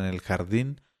reflejaban en el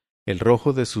jardín el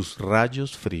rojo de sus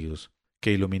rayos fríos,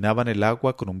 que iluminaban el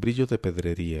agua con un brillo de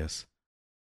pedrerías.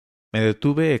 Me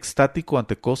detuve extático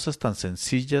ante cosas tan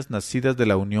sencillas nacidas de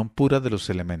la unión pura de los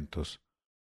elementos.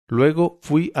 Luego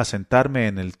fui a sentarme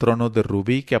en el trono de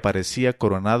rubí que aparecía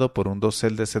coronado por un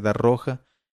dosel de seda roja,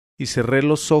 y cerré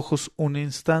los ojos un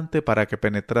instante para que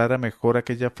penetrara mejor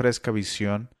aquella fresca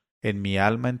visión en mi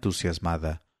alma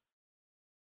entusiasmada.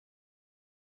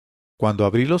 Cuando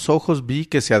abrí los ojos vi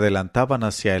que se adelantaban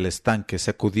hacia el estanque,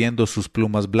 sacudiendo sus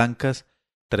plumas blancas,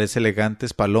 3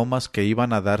 elegantes palomas que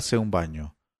iban a darse un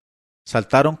baño.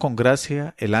 Saltaron con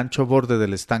gracia el ancho borde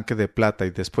del estanque de plata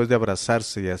y después de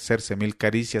abrazarse y hacerse 1000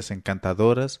 caricias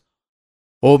encantadoras,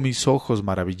 oh mis ojos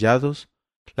maravillados,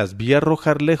 las vi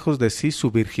arrojar lejos de sí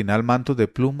su virginal manto de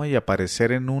pluma y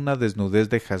aparecer en una desnudez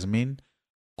de jazmín,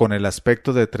 con el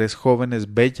aspecto de 3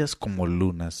 jóvenes bellas como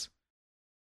lunas.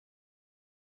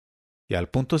 Y al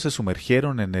punto se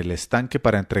sumergieron en el estanque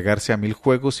para entregarse a 1000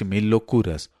 juegos y 1000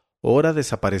 locuras, ora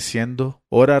desapareciendo,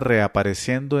 ora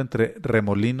reapareciendo entre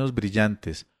remolinos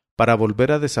brillantes, para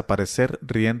volver a desaparecer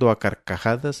riendo a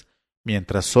carcajadas,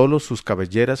 mientras sólo sus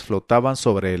cabelleras flotaban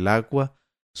sobre el agua,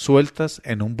 sueltas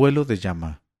en un vuelo de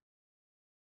llama.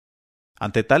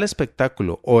 Ante tal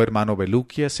espectáculo, oh hermano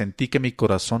Belukia, sentí que mi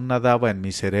corazón nadaba en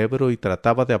mi cerebro y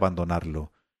trataba de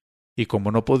abandonarlo, y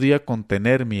como no podía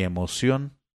contener mi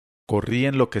emoción, corrí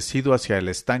enloquecido hacia el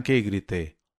estanque y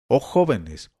grité: ¡Oh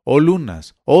jóvenes! ¡Oh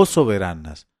lunas! ¡Oh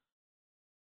soberanas!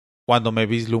 Cuando me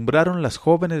vislumbraron las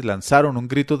jóvenes lanzaron un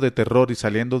grito de terror y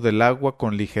saliendo del agua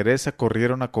con ligereza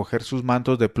corrieron a coger sus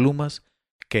mantos de plumas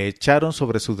que echaron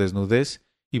sobre su desnudez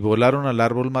y volaron al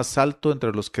árbol más alto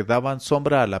entre los que daban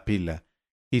sombra a la pila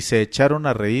y se echaron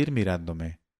a reír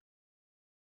mirándome.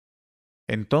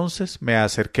 Entonces me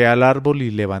acerqué al árbol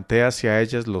y levanté hacia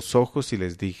ellas los ojos y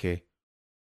les dije: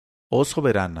 Oh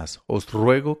soberanas, os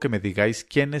ruego que me digáis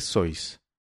quiénes sois.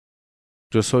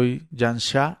 Yo soy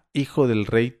Janshah, hijo del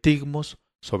rey Tigmos,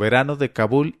 soberano de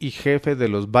Kabul y jefe de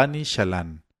los Bani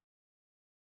Shalan.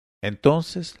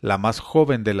 Entonces la más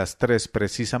joven de las 3,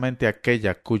 precisamente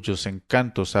aquella cuyos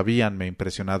encantos habíanme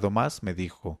impresionado más, me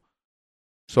dijo: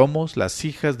 Somos las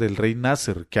hijas del rey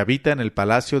Nasr, que habita en el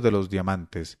Palacio de los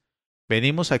Diamantes.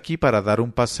 Venimos aquí para dar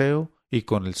un paseo y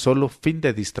con el solo fin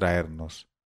de distraernos.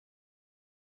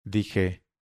 Dije: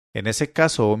 En ese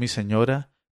caso, oh mi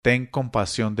señora, ten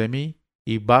compasión de mí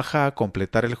y baja a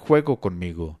completar el juego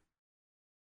conmigo.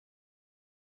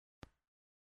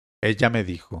 Ella me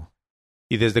dijo: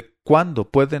 ¿Y desde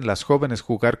cuándo pueden las jóvenes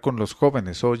jugar con los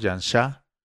jóvenes, oh Janshah?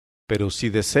 Pero si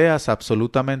deseas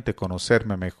absolutamente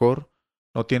conocerme mejor,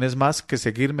 no tienes más que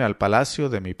seguirme al palacio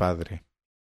de mi padre.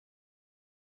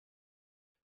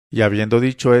 Y habiendo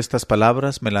dicho estas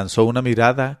palabras, me lanzó una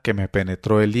mirada que me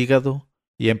penetró el hígado,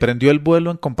 y emprendió el vuelo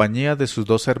en compañía de sus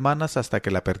 2 hermanas hasta que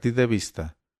la perdí de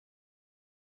vista.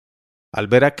 Al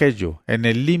ver aquello, en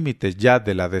el límite ya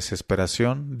de la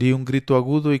desesperación, di un grito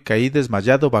agudo y caí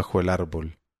desmayado bajo el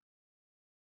árbol.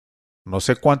 No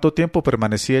sé cuánto tiempo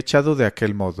permanecí echado de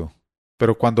aquel modo,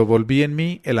 pero cuando volví en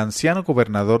mí, el anciano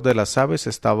gobernador de las aves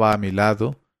estaba a mi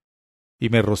lado y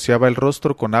me rociaba el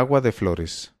rostro con agua de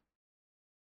flores.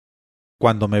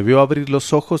 Cuando me vio abrir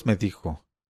los ojos, me dijo: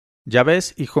 ¿Ya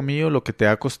ves, hijo mío, lo que te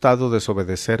ha costado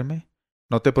desobedecerme?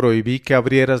 ¿No te prohibí que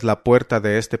abrieras la puerta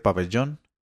de este pabellón?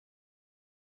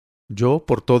 Yo,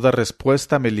 por toda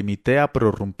respuesta, me limité a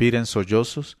prorrumpir en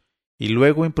sollozos y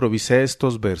luego improvisé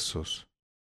estos versos.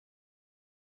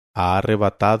 Ha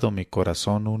arrebatado mi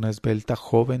corazón una esbelta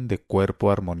joven de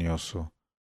cuerpo armonioso.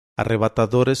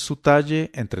 Arrebatador es su talle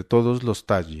entre todos los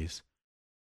talles.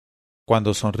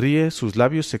 Cuando sonríe, sus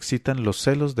labios excitan los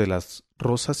celos de las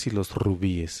rosas y los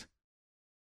rubíes.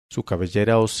 Su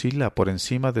cabellera oscila por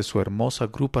encima de su hermosa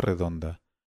grupa redonda.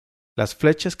 Las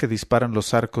flechas que disparan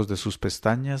los arcos de sus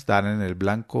pestañas dan en el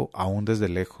blanco aún desde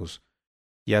lejos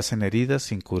y hacen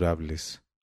heridas incurables.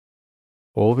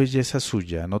 Oh belleza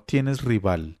suya, no tienes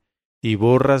rival, y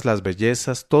borras las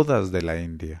bellezas todas de la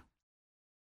India.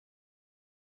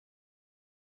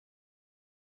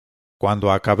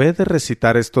 Cuando acabé de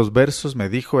recitar estos versos, me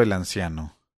dijo el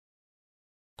anciano: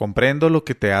 Comprendo lo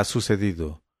que te ha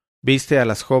sucedido. Viste a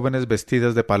las jóvenes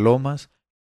vestidas de palomas,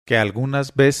 que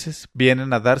algunas veces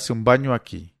vienen a darse un baño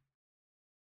aquí.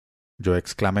 Yo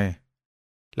exclamé: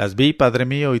 Las vi, padre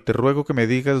mío, y te ruego que me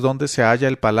digas dónde se halla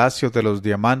el palacio de los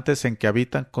diamantes en que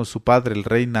habitan con su padre el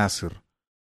rey Nasr.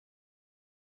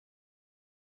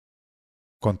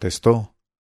 Contestó: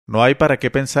 No hay para qué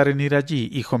pensar en ir allí,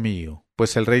 hijo mío,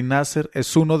 pues el rey Nasr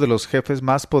es uno de los jefes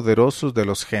más poderosos de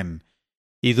los gen,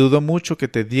 y dudo mucho que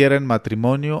te diera en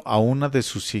matrimonio a una de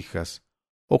sus hijas.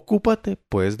 Ocúpate,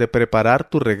 pues, de preparar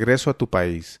tu regreso a tu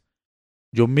país.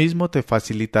 Yo mismo te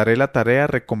facilitaré la tarea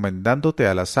recomendándote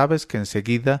a las aves que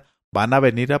enseguida van a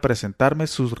venir a presentarme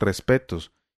sus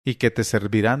respetos y que te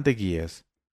servirán de guías.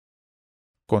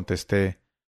 Contesté: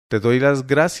 Te doy las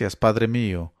gracias, padre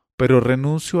mío, pero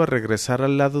renuncio a regresar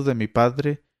al lado de mi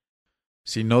padre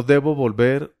si no debo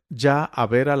volver ya a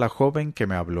ver a la joven que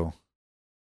me habló.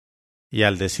 Y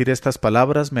al decir estas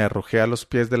palabras me arrojé a los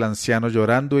pies del anciano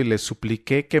llorando y le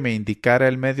supliqué que me indicara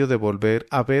el medio de volver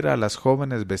a ver a las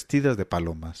jóvenes vestidas de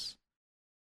palomas.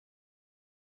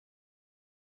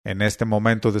 En este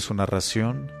momento de su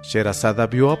narración, Sherazada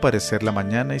vio aparecer la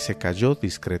mañana y se calló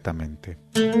discretamente.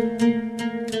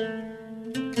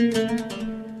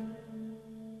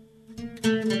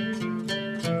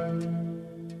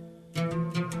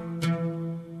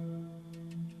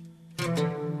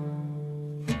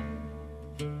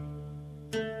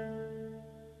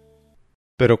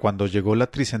 Pero cuando llegó la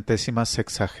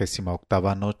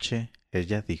 368ª noche,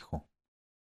 ella dijo: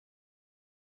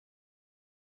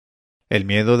 El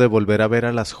miedo de volver a ver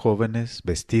a las jóvenes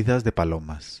vestidas de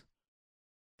palomas.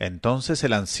 Entonces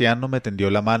el anciano me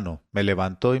tendió la mano, me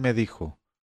levantó y me dijo: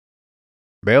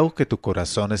 Veo que tu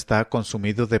corazón está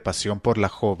consumido de pasión por la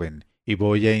joven, y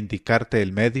voy a indicarte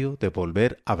el medio de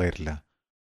volver a verla.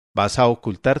 Vas a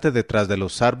ocultarte detrás de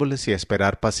los árboles y a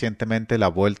esperar pacientemente la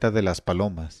vuelta de las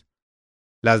palomas.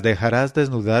 Las dejarás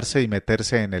desnudarse y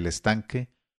meterse en el estanque,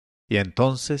 y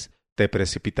entonces te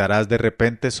precipitarás de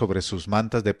repente sobre sus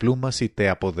mantas de plumas y te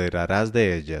apoderarás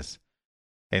de ellas.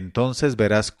 Entonces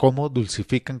verás cómo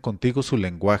dulcifican contigo su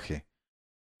lenguaje.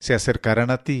 Se acercarán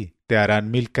a ti, te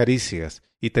harán 1000 caricias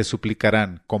y te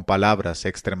suplicarán, con palabras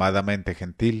extremadamente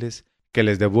gentiles, que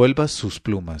les devuelvas sus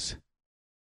plumas.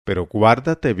 Pero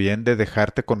guárdate bien de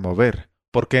dejarte conmover,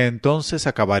 porque entonces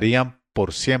acabarían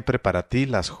por siempre para ti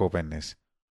las jóvenes.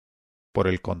 Por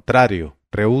el contrario,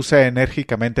 rehúsa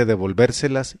enérgicamente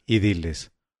devolvérselas y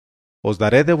diles: Os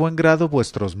daré de buen grado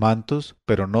vuestros mantos,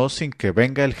 pero no sin que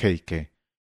venga el jeique.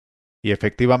 Y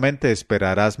efectivamente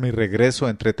esperarás mi regreso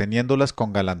entreteniéndolas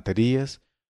con galanterías,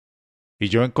 y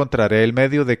yo encontraré el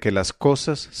medio de que las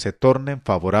cosas se tornen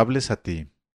favorables a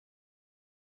ti.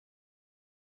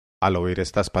 Al oír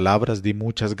estas palabras di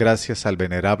muchas gracias al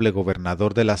venerable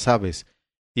gobernador de las aves,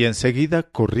 y enseguida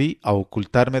corrí a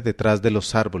ocultarme detrás de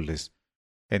los árboles,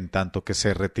 en tanto que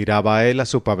se retiraba él a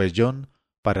su pabellón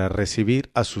para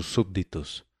recibir a sus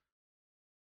súbditos.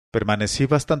 Permanecí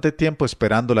bastante tiempo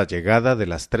esperando la llegada de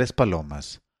las 3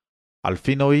 palomas. Al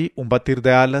fin oí un batir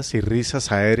de alas y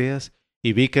risas aéreas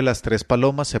y vi que las 3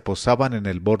 palomas se posaban en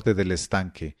el borde del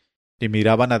estanque y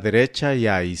miraban a derecha y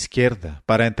a izquierda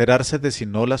para enterarse de si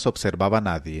no las observaba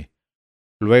nadie.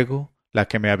 Luego, la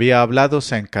que me había hablado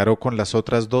se encaró con las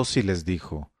otras 2 y les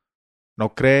dijo: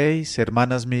 ¿No creéis,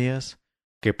 hermanas mías,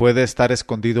 que puede estar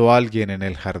escondido alguien en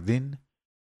el jardín,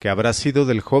 que habrá sido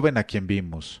del joven a quien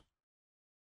vimos.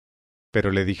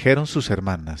 Pero le dijeron sus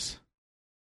hermanas: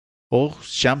 Oh,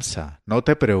 Shamsa, no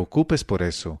te preocupes por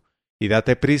eso, y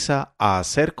date prisa a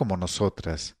hacer como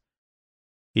nosotras.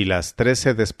 Y las tres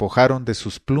se despojaron de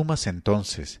sus plumas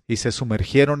entonces, y se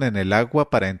sumergieron en el agua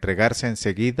para entregarse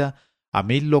enseguida a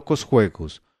 1000 locos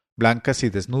juegos, blancas y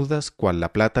desnudas cual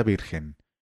la plata virgen.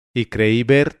 Y creí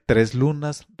ver 3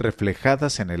 lunas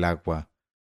reflejadas en el agua.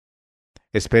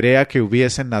 Esperé a que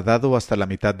hubiesen nadado hasta la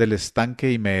mitad del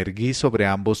estanque y me erguí sobre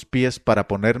ambos pies para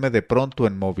ponerme de pronto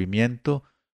en movimiento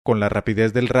con la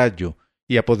rapidez del rayo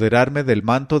y apoderarme del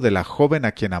manto de la joven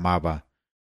a quien amaba.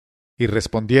 Y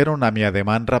respondieron a mi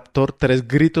ademán raptor 3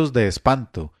 gritos de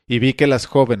espanto, y vi que las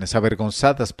jóvenes,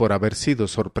 avergonzadas por haber sido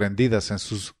sorprendidas en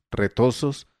sus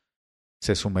retozos,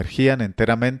 se sumergían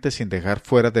enteramente sin dejar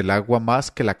fuera del agua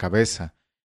más que la cabeza,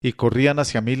 y corrían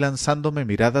hacia mí lanzándome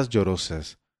miradas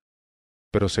llorosas.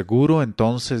 Pero seguro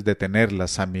entonces de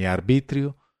tenerlas a mi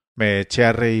arbitrio, me eché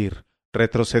a reír,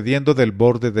 retrocediendo del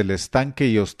borde del estanque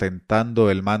y ostentando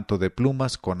el manto de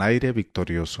plumas con aire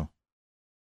victorioso.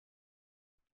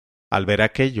 Al ver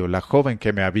aquello, la joven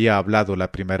que me había hablado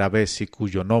la primera vez y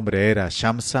cuyo nombre era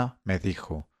Shamsa, me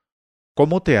dijo: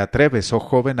 ¿Cómo te atreves, oh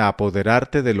joven, a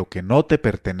apoderarte de lo que no te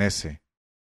pertenece?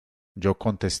 Yo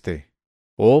contesté: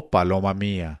 Oh paloma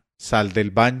mía, sal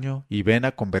del baño y ven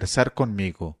a conversar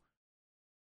conmigo.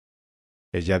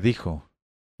 Ella dijo: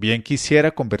 Bien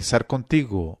quisiera conversar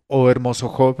contigo, oh hermoso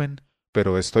joven,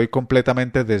 pero estoy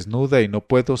completamente desnuda y no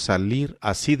puedo salir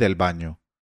así del baño.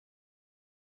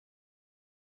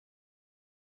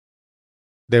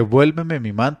 Devuélveme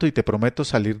mi manto y te prometo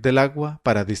salir del agua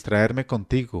para distraerme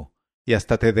contigo, y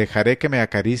hasta te dejaré que me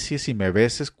acaricies y me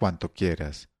beses cuanto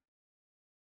quieras.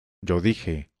 Yo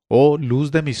dije: Oh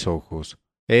luz de mis ojos,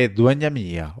 dueña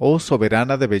mía, oh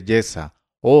soberana de belleza,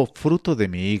 oh fruto de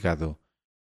mi hígado.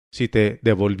 Si te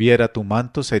devolviera tu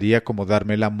manto sería como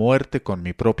darme la muerte con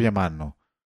mi propia mano.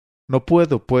 No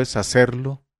puedo, pues,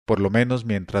 hacerlo, por lo menos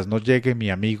mientras no llegue mi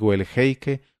amigo el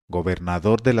jeique,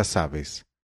 gobernador de las aves.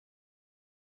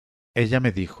 Ella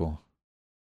me dijo: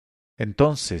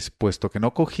 Entonces, puesto que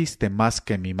no cogiste más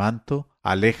que mi manto,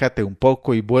 aléjate un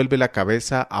poco y vuelve la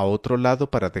cabeza a otro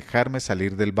lado para dejarme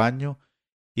salir del baño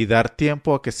y dar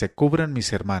tiempo a que se cubran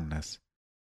mis hermanas.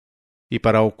 Y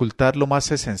para ocultar lo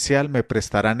más esencial me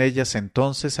prestarán ellas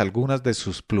entonces algunas de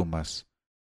sus plumas.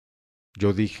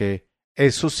 Yo dije: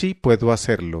 Eso sí puedo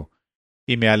hacerlo,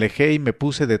 y me alejé y me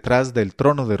puse detrás del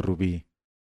trono de rubí.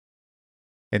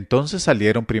 Entonces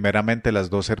salieron primeramente las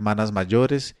 2 hermanas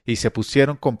mayores y se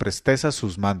pusieron con presteza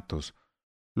sus mantos.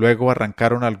 Luego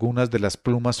arrancaron algunas de las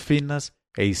plumas finas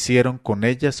e hicieron con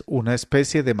ellas una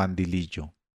especie de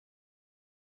mandilillo.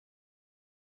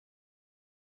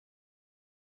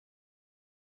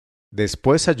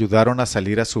 Después ayudaron a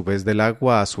salir a su vez del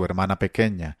agua a su hermana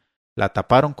pequeña, la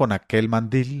taparon con aquel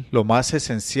mandil lo más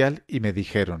esencial y me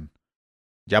dijeron: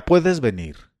 Ya puedes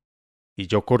venir. Y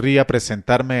yo corrí a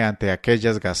presentarme ante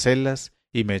aquellas gacelas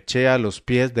y me eché a los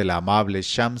pies de la amable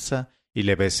Shamsa y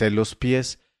le besé los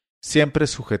pies, siempre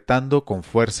sujetando con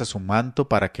fuerza su manto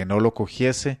para que no lo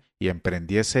cogiese y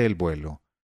emprendiese el vuelo.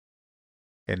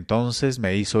 Entonces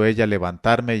me hizo ella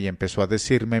levantarme y empezó a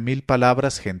decirme 1000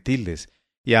 palabras gentiles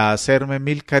y a hacerme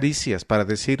 1000 caricias para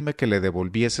decirme que le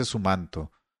devolviese su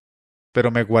manto, pero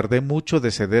me guardé mucho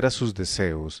de ceder a sus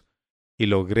deseos, y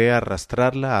logré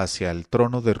arrastrarla hacia el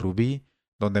trono de rubí,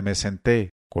 donde me senté,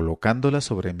 colocándola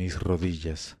sobre mis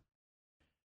rodillas.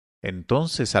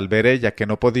 Entonces, al ver ella que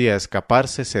no podía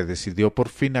escaparse, se decidió por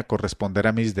fin a corresponder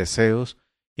a mis deseos,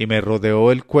 y me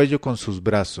rodeó el cuello con sus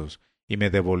brazos, y me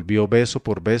devolvió beso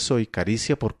por beso y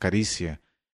caricia por caricia,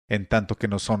 en tanto que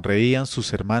nos sonreían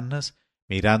sus hermanas,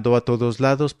 mirando a todos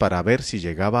lados para ver si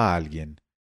llegaba alguien.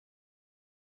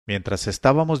 Mientras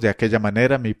estábamos de aquella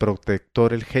manera, mi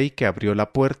protector el jeique abrió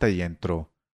la puerta y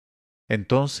entró.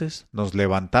 Entonces nos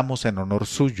levantamos en honor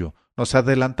suyo, nos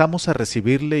adelantamos a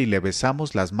recibirle y le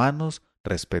besamos las manos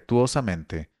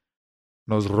respetuosamente.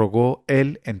 Nos rogó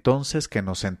él entonces que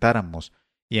nos sentáramos,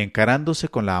 y encarándose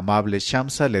con la amable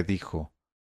Shamsa le dijo: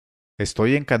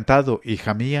 Estoy encantado,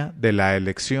 hija mía, de la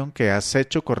elección que has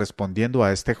hecho correspondiendo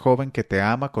a este joven que te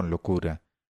ama con locura,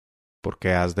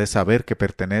 porque has de saber que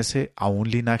pertenece a un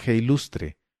linaje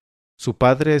ilustre. Su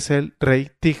padre es el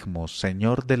rey Tigmos,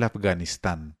 señor del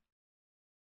Afganistán.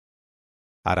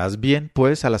 Harás bien,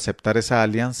 pues, al aceptar esa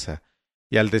alianza,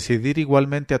 y al decidir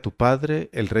igualmente a tu padre,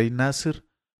 el rey Nasr,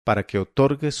 para que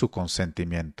otorgue su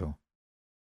consentimiento.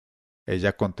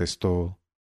 Ella contestó: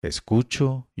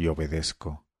 Escucho y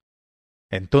obedezco.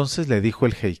 Entonces le dijo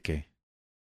el jeique: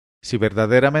 Si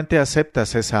verdaderamente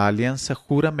aceptas esa alianza,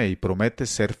 júrame y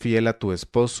prometes ser fiel a tu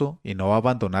esposo y no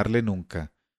abandonarle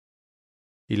nunca.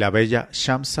 Y la bella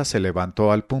Shamsa se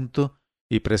levantó al punto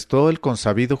y prestó el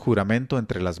consabido juramento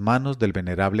entre las manos del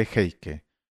venerable jeique.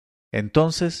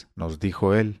 Entonces nos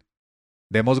dijo él: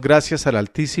 Demos gracias al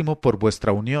Altísimo por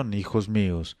vuestra unión, hijos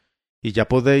míos, y ya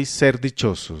podéis ser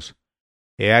dichosos.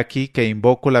 He aquí que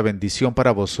invoco la bendición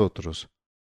para vosotros.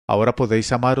 Ahora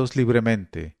podéis amaros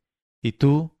libremente. Y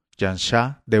tú,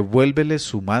 Janshah, devuélvele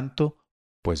su manto,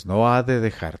 pues no ha de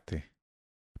dejarte.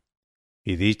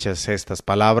 Y dichas estas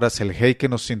palabras, el jeique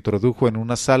nos introdujo en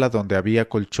una sala donde había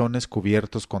colchones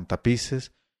cubiertos con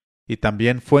tapices, y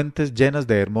también fuentes llenas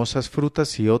de hermosas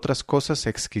frutas y otras cosas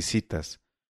exquisitas.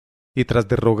 Y tras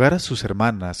de rogar a sus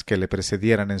hermanas que le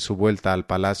precedieran en su vuelta al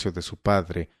palacio de su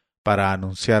padre, para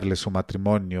anunciarle su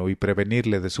matrimonio y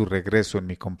prevenirle de su regreso en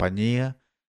mi compañía,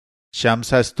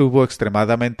 Shamsa estuvo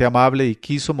extremadamente amable y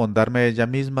quiso mondarme ella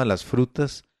misma las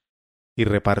frutas y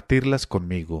repartirlas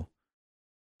conmigo,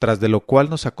 tras de lo cual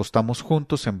nos acostamos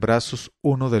juntos en brazos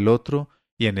uno del otro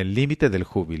y en el límite del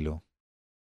júbilo.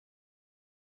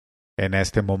 En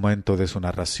este momento de su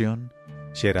narración,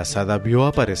 Sherazada vio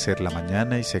aparecer la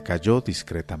mañana y se calló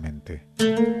discretamente.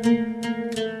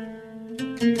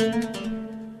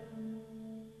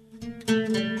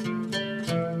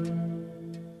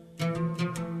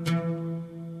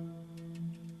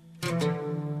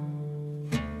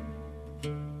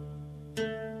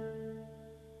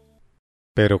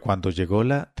 Pero cuando llegó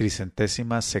la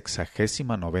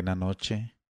 369ª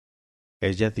noche,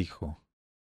 ella dijo: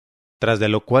 Tras de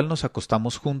lo cual nos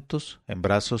acostamos juntos, en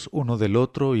brazos uno del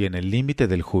otro y en el límite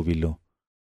del júbilo.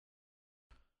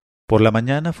 Por la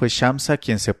mañana fue Shamsa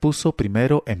quien se puso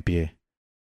primero en pie.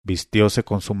 Vistióse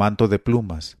con su manto de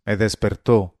plumas, me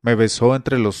despertó, me besó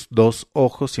entre los dos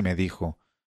ojos y me dijo: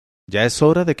 Ya es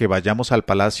hora de que vayamos al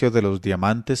palacio de los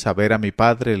diamantes a ver a mi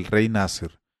padre el rey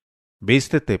Nasser.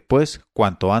 Vístete, pues,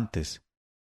 cuanto antes.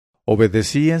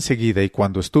 Obedecí enseguida y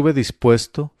cuando estuve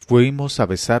dispuesto, fuimos a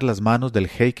besar las manos del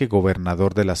jeique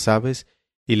gobernador de las aves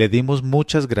y le dimos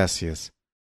muchas gracias.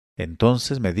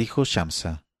 Entonces me dijo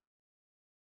Shamsa: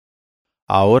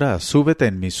 Ahora súbete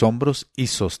en mis hombros y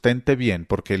sostente bien,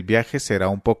 porque el viaje será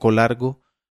un poco largo,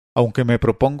 aunque me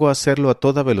propongo hacerlo a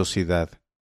toda velocidad.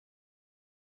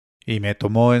 Y me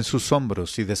tomó en sus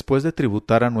hombros, y después de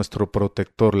tributar a nuestro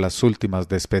protector las últimas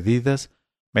despedidas,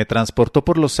 me transportó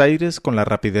por los aires con la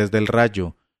rapidez del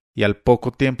rayo, y al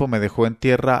poco tiempo me dejó en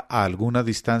tierra a alguna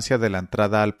distancia de la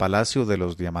entrada al Palacio de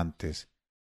los Diamantes.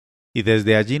 Y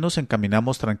desde allí nos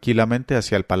encaminamos tranquilamente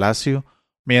hacia el palacio,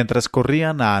 mientras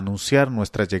corrían a anunciar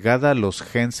nuestra llegada los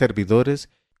servidores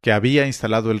que había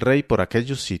instalado el rey por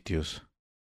aquellos sitios.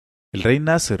 El rey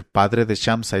Nasser, padre de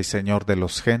Shamsa y señor de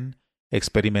los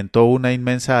experimentó una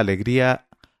inmensa alegría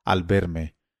al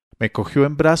verme. Me cogió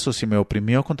en brazos y me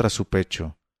oprimió contra su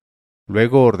pecho.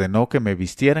 Luego ordenó que me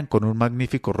vistieran con un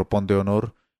magnífico ropón de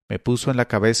honor, me puso en la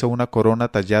cabeza una corona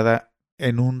tallada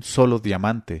en un solo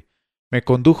diamante, me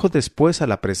condujo después a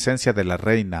la presencia de la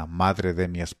reina, madre de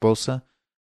mi esposa,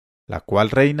 la cual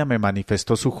reina me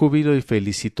manifestó su júbilo y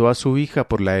felicitó a su hija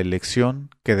por la elección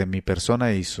que de mi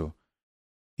persona hizo,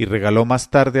 y regaló más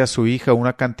tarde a su hija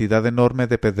una cantidad enorme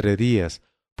de pedrerías,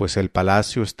 pues el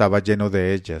palacio estaba lleno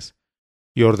de ellas,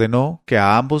 y ordenó que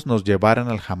a ambos nos llevaran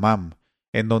al hammam,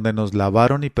 en donde nos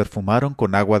lavaron y perfumaron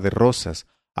con agua de rosas,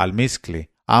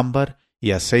 almizcle, ámbar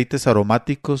y aceites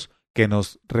aromáticos que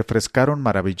nos refrescaron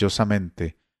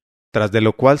maravillosamente, tras de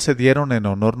lo cual se dieron en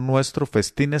honor nuestro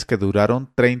festines que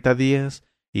duraron 30 días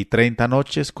y 30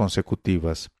 noches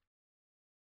consecutivas.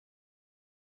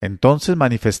 Entonces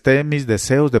manifesté mis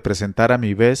deseos de presentar a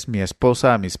mi vez mi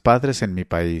esposa a mis padres en mi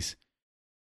país,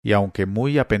 y aunque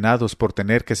muy apenados por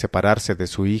tener que separarse de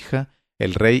su hija,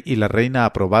 el rey y la reina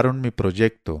aprobaron mi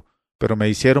proyecto, pero me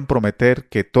hicieron prometer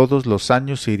que todos los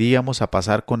años iríamos a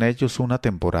pasar con ellos una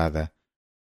temporada.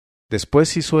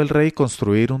 Después hizo el rey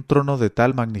construir un trono de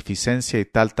tal magnificencia y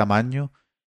tal tamaño,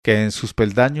 que en sus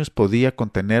peldaños podía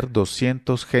contener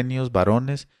 200 genios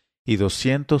varones y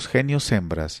 200 genios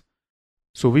hembras.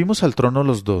 Subimos al trono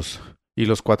los dos, y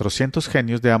los 400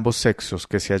 genios de ambos sexos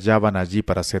que se hallaban allí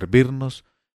para servirnos,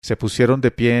 se pusieron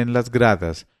de pie en las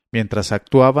gradas, mientras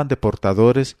actuaban de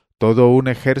portadores todo un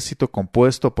ejército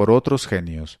compuesto por otros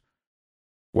genios.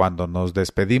 Cuando nos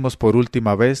despedimos por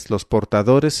última vez, los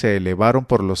portadores se elevaron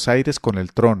por los aires con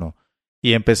el trono,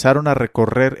 y empezaron a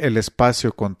recorrer el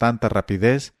espacio con tanta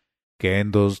rapidez, que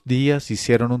en 2 días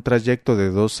hicieron un trayecto de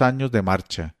 2 años de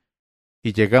marcha,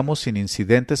 y llegamos sin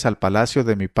incidentes al palacio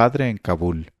de mi padre en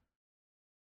Kabul.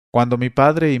 Cuando mi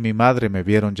padre y mi madre me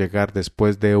vieron llegar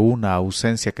después de una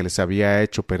ausencia que les había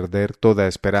hecho perder toda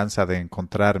esperanza de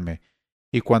encontrarme,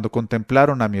 y cuando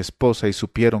contemplaron a mi esposa y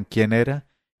supieron quién era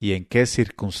y en qué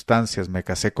circunstancias me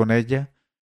casé con ella,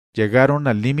 llegaron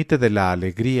al límite de la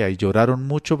alegría y lloraron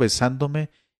mucho besándome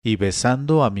y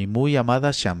besando a mi muy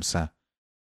amada Shamsa.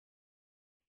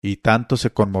 Y tanto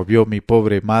se conmovió mi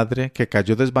pobre madre que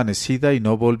cayó desvanecida y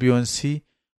no volvió en sí,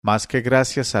 más que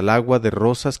gracias al agua de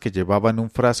rosas que llevaba en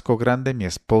un frasco grande mi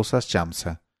esposa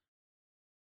Shamsa.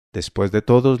 Después de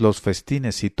todos los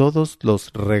festines y todos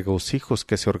los regocijos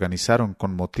que se organizaron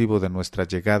con motivo de nuestra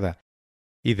llegada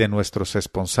y de nuestros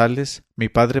esponsales, mi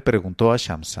padre preguntó a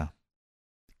Shamsa: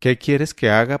 ¿Qué quieres que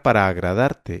haga para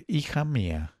agradarte, hija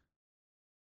mía?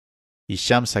 Y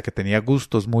Shamsa, que tenía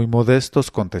gustos muy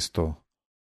modestos, contestó: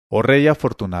 Oh rey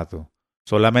afortunado,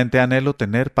 solamente anhelo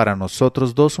tener para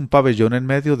nosotros dos un pabellón en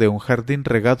medio de un jardín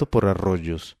regado por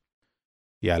arroyos.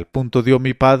 Y al punto dio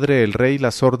mi padre el rey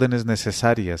las órdenes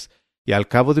necesarias, y al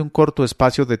cabo de un corto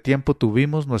espacio de tiempo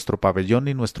tuvimos nuestro pabellón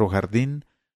y nuestro jardín,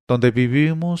 donde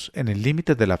vivimos en el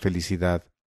límite de la felicidad.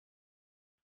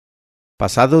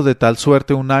 Pasado de tal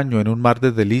suerte un año en un mar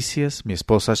de delicias, mi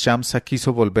esposa Shamsa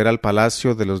quiso volver al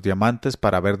palacio de los diamantes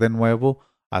para ver de nuevo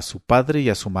a su padre y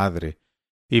a su madre,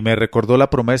 y me recordó la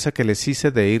promesa que les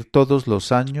hice de ir todos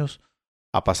los años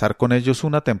a pasar con ellos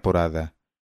una temporada.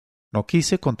 No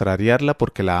quise contrariarla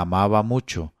porque la amaba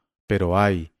mucho, pero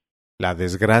ay, la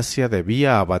desgracia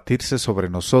debía abatirse sobre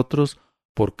nosotros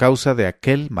por causa de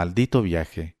aquel maldito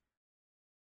viaje.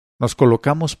 Nos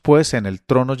colocamos, pues, en el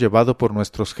trono llevado por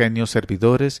nuestros genios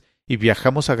servidores y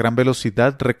viajamos a gran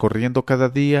velocidad recorriendo cada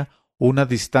día una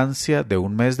distancia de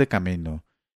un mes de camino,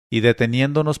 y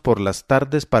deteniéndonos por las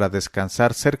tardes para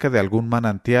descansar cerca de algún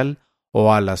manantial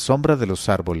o a la sombra de los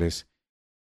árboles.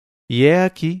 Y he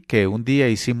aquí que un día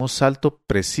hicimos salto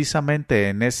precisamente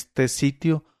en este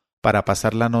sitio para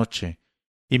pasar la noche,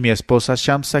 y mi esposa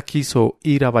Shamsa quiso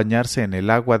ir a bañarse en el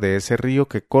agua de ese río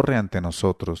que corre ante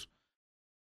nosotros.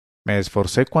 Me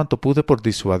esforcé cuanto pude por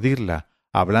disuadirla,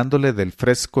 hablándole del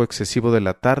fresco excesivo de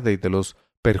la tarde y de los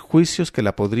perjuicios que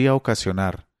la podría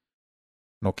ocasionar.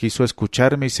 No quiso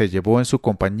escucharme y se llevó en su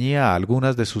compañía a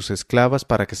algunas de sus esclavas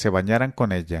para que se bañaran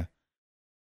con ella.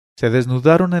 Se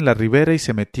desnudaron en la ribera y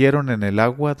se metieron en el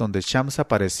agua donde Shamsa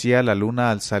parecía la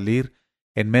luna al salir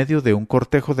en medio de un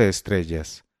cortejo de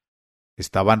estrellas.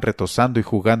 Estaban retozando y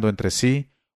jugando entre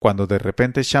sí, cuando de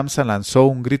repente Shamsa lanzó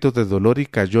un grito de dolor y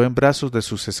cayó en brazos de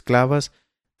sus esclavas,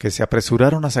 que se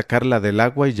apresuraron a sacarla del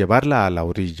agua y llevarla a la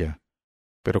orilla.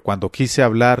 Pero cuando quise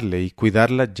hablarle y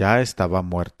cuidarla ya estaba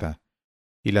muerta,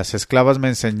 y las esclavas me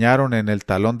enseñaron en el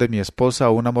talón de mi esposa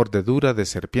una mordedura de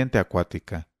serpiente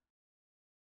acuática.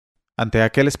 Ante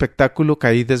aquel espectáculo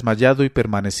caí desmayado y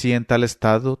permanecí en tal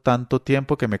estado tanto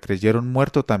tiempo que me creyeron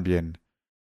muerto también.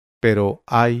 Pero,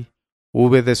 ay,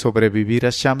 hube de sobrevivir a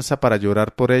Shamsa para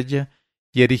llorar por ella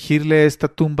y erigirle esta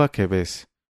tumba que ves.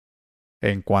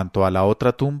 En cuanto a la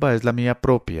otra tumba, es la mía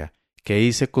propia, que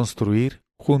hice construir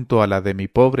junto a la de mi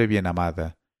pobre bien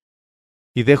amada.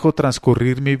 Y dejo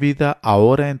transcurrir mi vida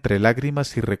ahora entre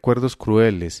lágrimas y recuerdos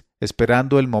crueles,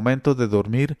 esperando el momento de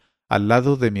dormir al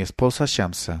lado de mi esposa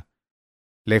Shamsa,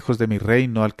 lejos de mi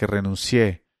reino al que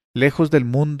renuncié, lejos del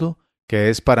mundo, que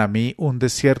es para mí un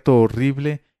desierto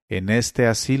horrible en este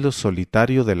asilo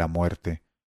solitario de la muerte.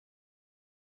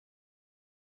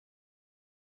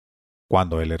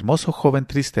 Cuando el hermoso joven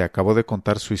triste acabó de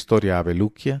contar su historia a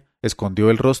Belukia, escondió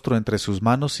el rostro entre sus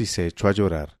manos y se echó a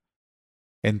llorar.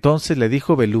 Entonces le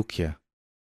dijo Belukia: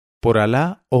 Por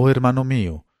Alá, oh hermano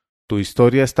mío, tu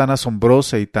historia es tan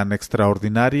asombrosa y tan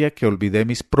extraordinaria que olvidé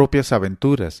mis propias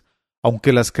aventuras,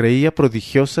 aunque las creía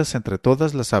prodigiosas entre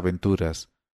todas las aventuras.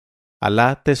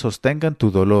 Alá te sostenga en tu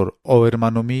dolor, oh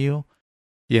hermano mío,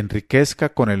 y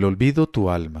enriquezca con el olvido tu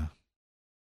alma.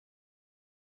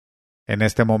 En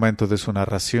este momento de su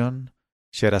narración,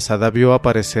 Sherazada vio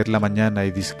aparecer la mañana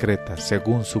y discreta,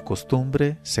 según su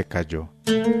costumbre, se calló.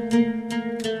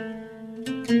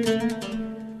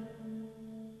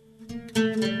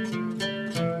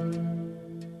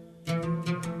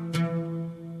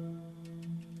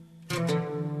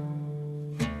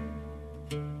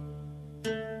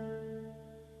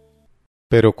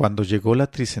 Pero cuando llegó la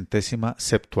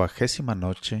 370ª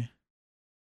noche,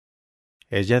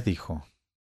 ella dijo: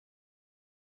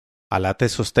 Alá te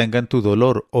sostenga en tu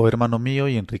dolor, oh hermano mío,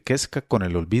 y enriquezca con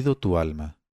el olvido tu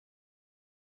alma.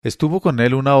 Estuvo con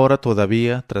él una hora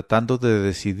todavía, tratando de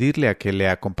decidirle a que le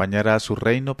acompañara a su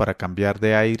reino para cambiar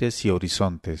de aires y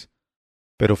horizontes,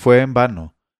 pero fue en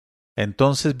vano.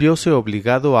 Entonces vióse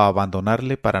obligado a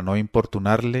abandonarle para no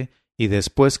importunarle y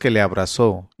después que le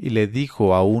abrazó y le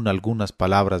dijo aún algunas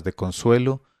palabras de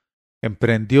consuelo,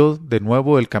 emprendió de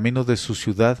nuevo el camino de su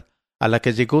ciudad, a la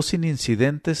que llegó sin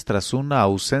incidentes tras una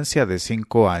ausencia de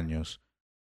 5 años,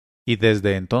 y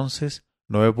desde entonces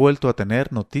no he vuelto a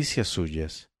tener noticias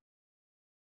suyas.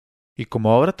 Y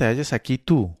como ahora te hallas aquí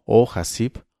tú, oh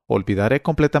Hasib, olvidaré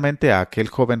completamente a aquel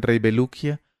joven rey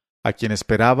Belukia, a quien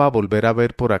esperaba volver a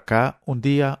ver por acá un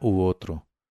día u otro.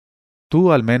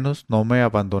 Tú al menos no me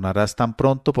abandonarás tan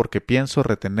pronto porque pienso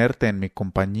retenerte en mi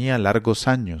compañía largos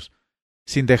años,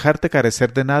 sin dejarte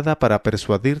carecer de nada para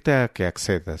persuadirte a que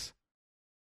accedas.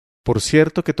 Por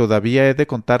cierto que todavía he de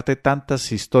contarte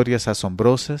tantas historias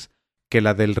asombrosas que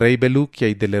la del rey Belukia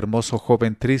y del hermoso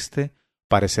joven triste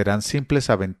parecerán simples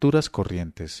aventuras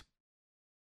corrientes.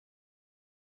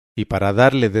 Y para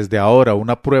darle desde ahora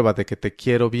una prueba de que te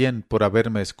quiero bien por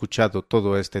haberme escuchado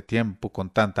todo este tiempo con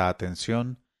tanta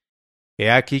atención, he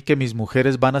aquí que mis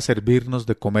mujeres van a servirnos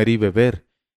de comer y beber,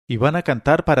 y van a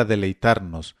cantar para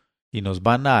deleitarnos, y nos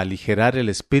van a aligerar el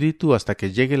espíritu hasta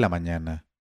que llegue la mañana.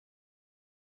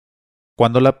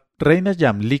 Cuando la reina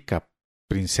Yamlika,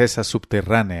 princesa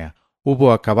subterránea,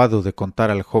 hubo acabado de contar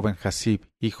al joven Hasib,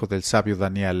 hijo del sabio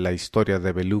Daniel, la historia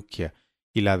de Belukia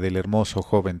y la del hermoso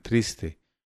joven triste,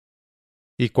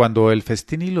 y cuando el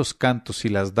festín y los cantos y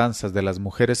las danzas de las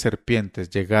mujeres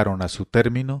serpientes llegaron a su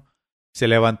término, se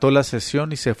levantó la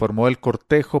sesión y se formó el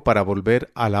cortejo para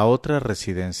volver a la otra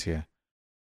residencia.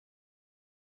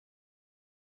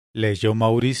 Leyó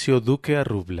Mauricio Duque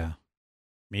Arrubla.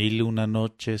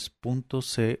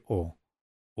 1001noches.co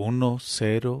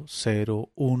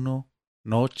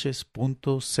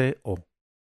 1001noches.co